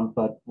more to come,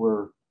 but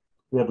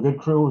we have a good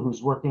crew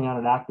who's working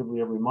on it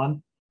actively every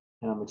month.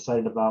 And I'm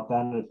excited about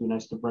that. And it'd be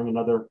nice to bring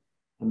another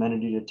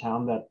amenity to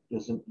town that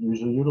isn't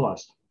usually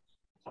utilized.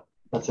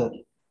 That's it.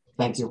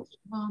 Thank you.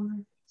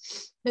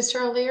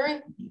 Mr.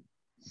 O'Leary?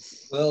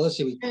 Well, let's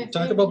see. We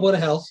talked about Board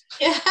of Health.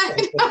 Yeah,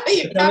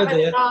 you covered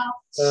it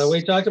all.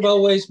 We talked about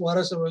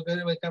wastewater, so we're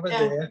good. We covered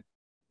there.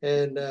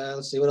 And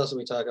let's see, what else did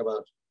we talk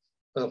about?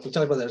 We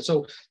talked about that.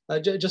 So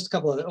just a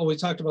couple of, we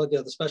talked about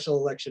the special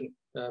election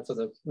for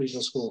the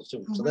regional schools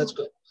too. So that's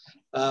good.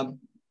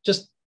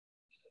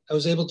 I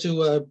was able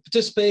to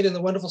participate in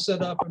the wonderful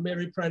send-off for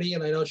Mary Prenny,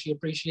 and I know she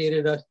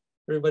appreciated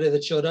everybody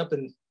that showed up.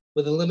 And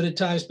with a limited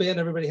time span,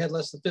 everybody had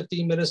less than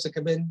 15 minutes to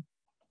come in,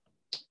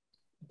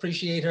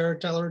 appreciate her,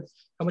 tell her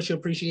how much you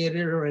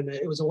appreciated her, and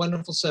it was a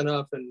wonderful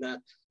send-off.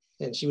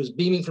 And she was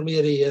beaming from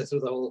ear to ear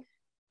through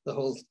the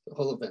whole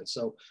event.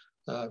 So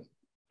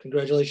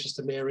congratulations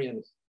to Mary,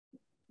 and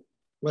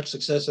much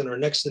success in her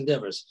next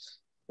endeavors.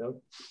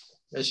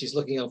 As she's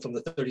looking out from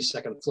the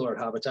 32nd floor at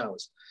Harbor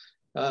Towers.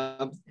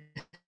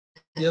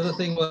 The other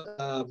thing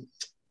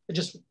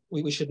was,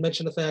 we should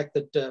mention the fact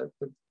that the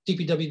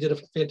DPW did a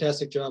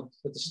fantastic job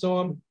with the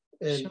storm,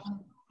 and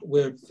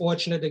we're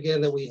fortunate again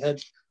that we had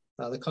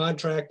the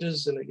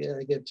contractors, and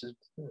again to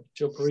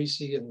Joe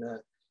Parisi and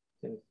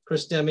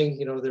Chris Deming,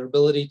 their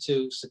ability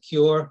to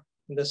secure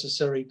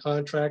necessary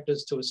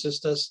contractors to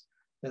assist us,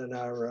 and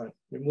our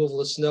removal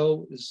of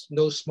snow is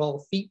no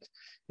small feat,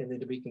 and they're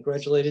to be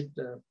congratulated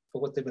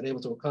for what they've been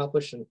able to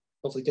accomplish, and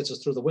hopefully gets us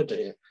through the winter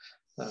here.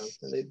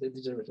 And they did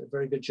a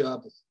very good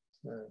job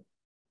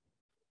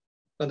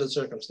under the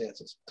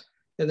circumstances.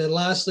 And then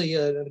lastly,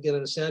 again,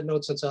 on a sad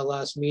note, since our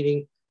last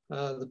meeting,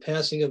 the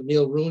passing of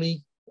Neil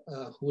Rooney,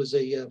 who was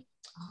a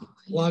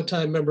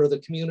longtime member of the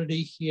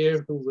community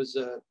here, who was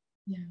a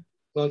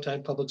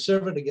longtime public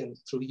servant, again,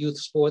 through youth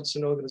sports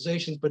and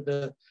organizations,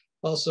 but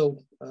also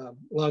a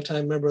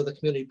longtime member of the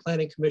Community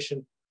Planning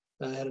Commission,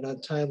 had an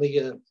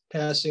untimely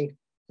passing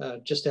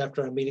just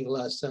after our meeting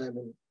last time.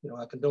 And,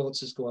 our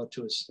condolences go out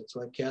to his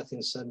wife, Kathy,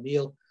 and son,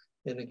 Neil.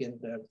 And again,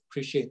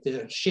 appreciate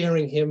their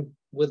sharing him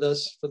with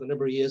us for the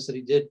number of years that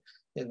he did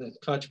and the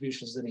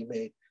contributions that he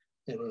made.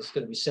 And he's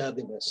going to be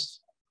sadly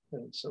missed.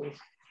 And so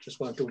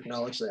just wanted to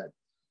acknowledge that.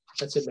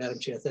 That's it, Madam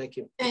Chair. Thank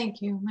you.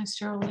 Thank you,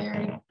 Mr.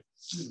 O'Leary.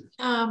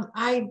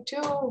 I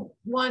do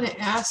want to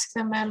ask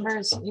the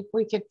members if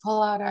we could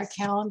pull out our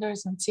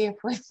calendars and see if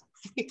we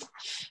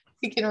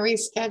can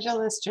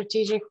reschedule the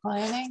strategic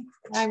planning.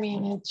 I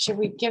mean, should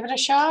we give it a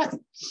shot?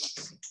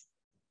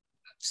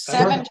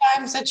 7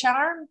 times a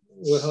charm?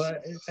 Well,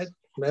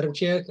 Madam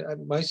Chair,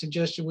 my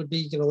suggestion would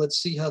be, let's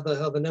see how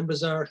the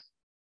numbers are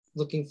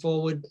looking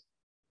forward.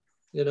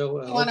 You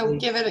want to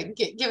give it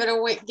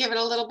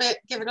a little bit,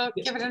 give it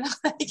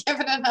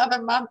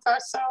another month or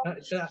so.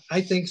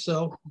 I think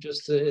so.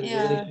 Just in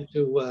relation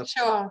to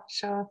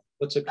sure.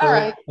 What's occurring. All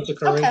right. What's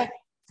occurring. Okay.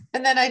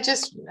 And then I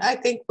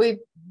think we'd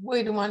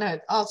want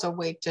to also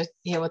wait to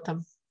hear what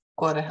the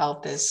Board of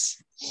Health is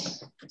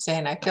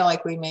saying. I feel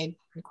like we made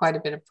quite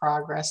a bit of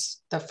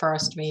progress the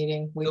first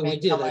meeting. We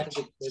did. I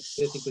think we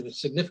did a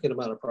significant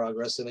amount of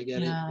progress. And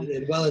again,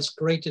 and while it's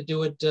great to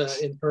do it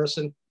in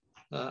person,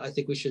 I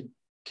think we should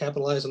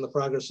capitalize on the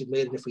progress we've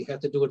made. And if we have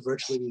to do it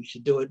virtually, we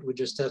should do it. We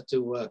just have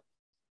to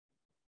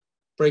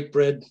break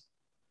bread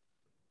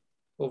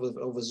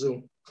over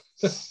Zoom.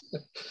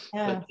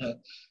 Yeah. But,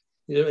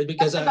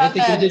 because I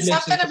think we did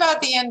something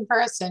about the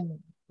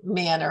in-person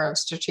manner of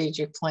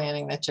strategic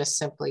planning that just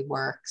simply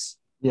works.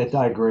 Yes,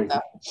 I agree.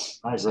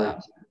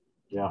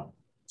 Yeah.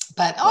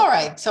 But all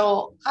right,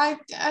 so I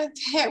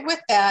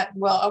with that,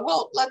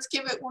 well, let's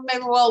give it.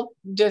 Maybe we'll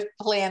just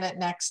plan it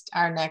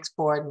our next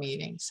board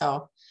meeting.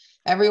 So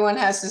everyone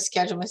has the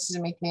schedule. Mrs.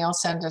 McNeil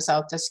sent us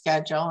out the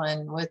schedule,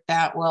 and with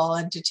that, we'll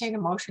entertain a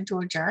motion to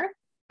adjourn.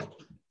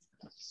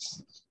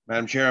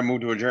 Madam Chair, I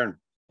move to adjourn.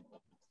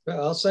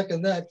 Well, I'll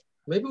second that.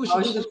 Maybe we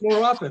should do this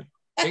more often.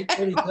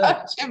 Motion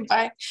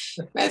by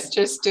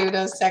Mr.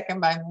 Studo, second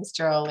by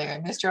Mr.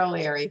 O'Leary. Mr.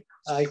 O'Leary.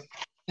 Aye.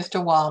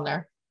 Mr.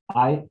 Wallner.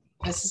 Aye.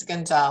 Mrs.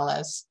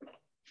 Gonzalez.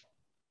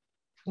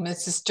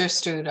 Mr.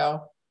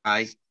 Studo.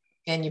 Aye.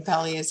 And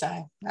Upelli is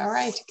aye. All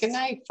right. Good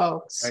night,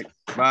 folks.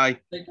 Bye.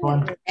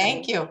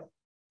 Thank you.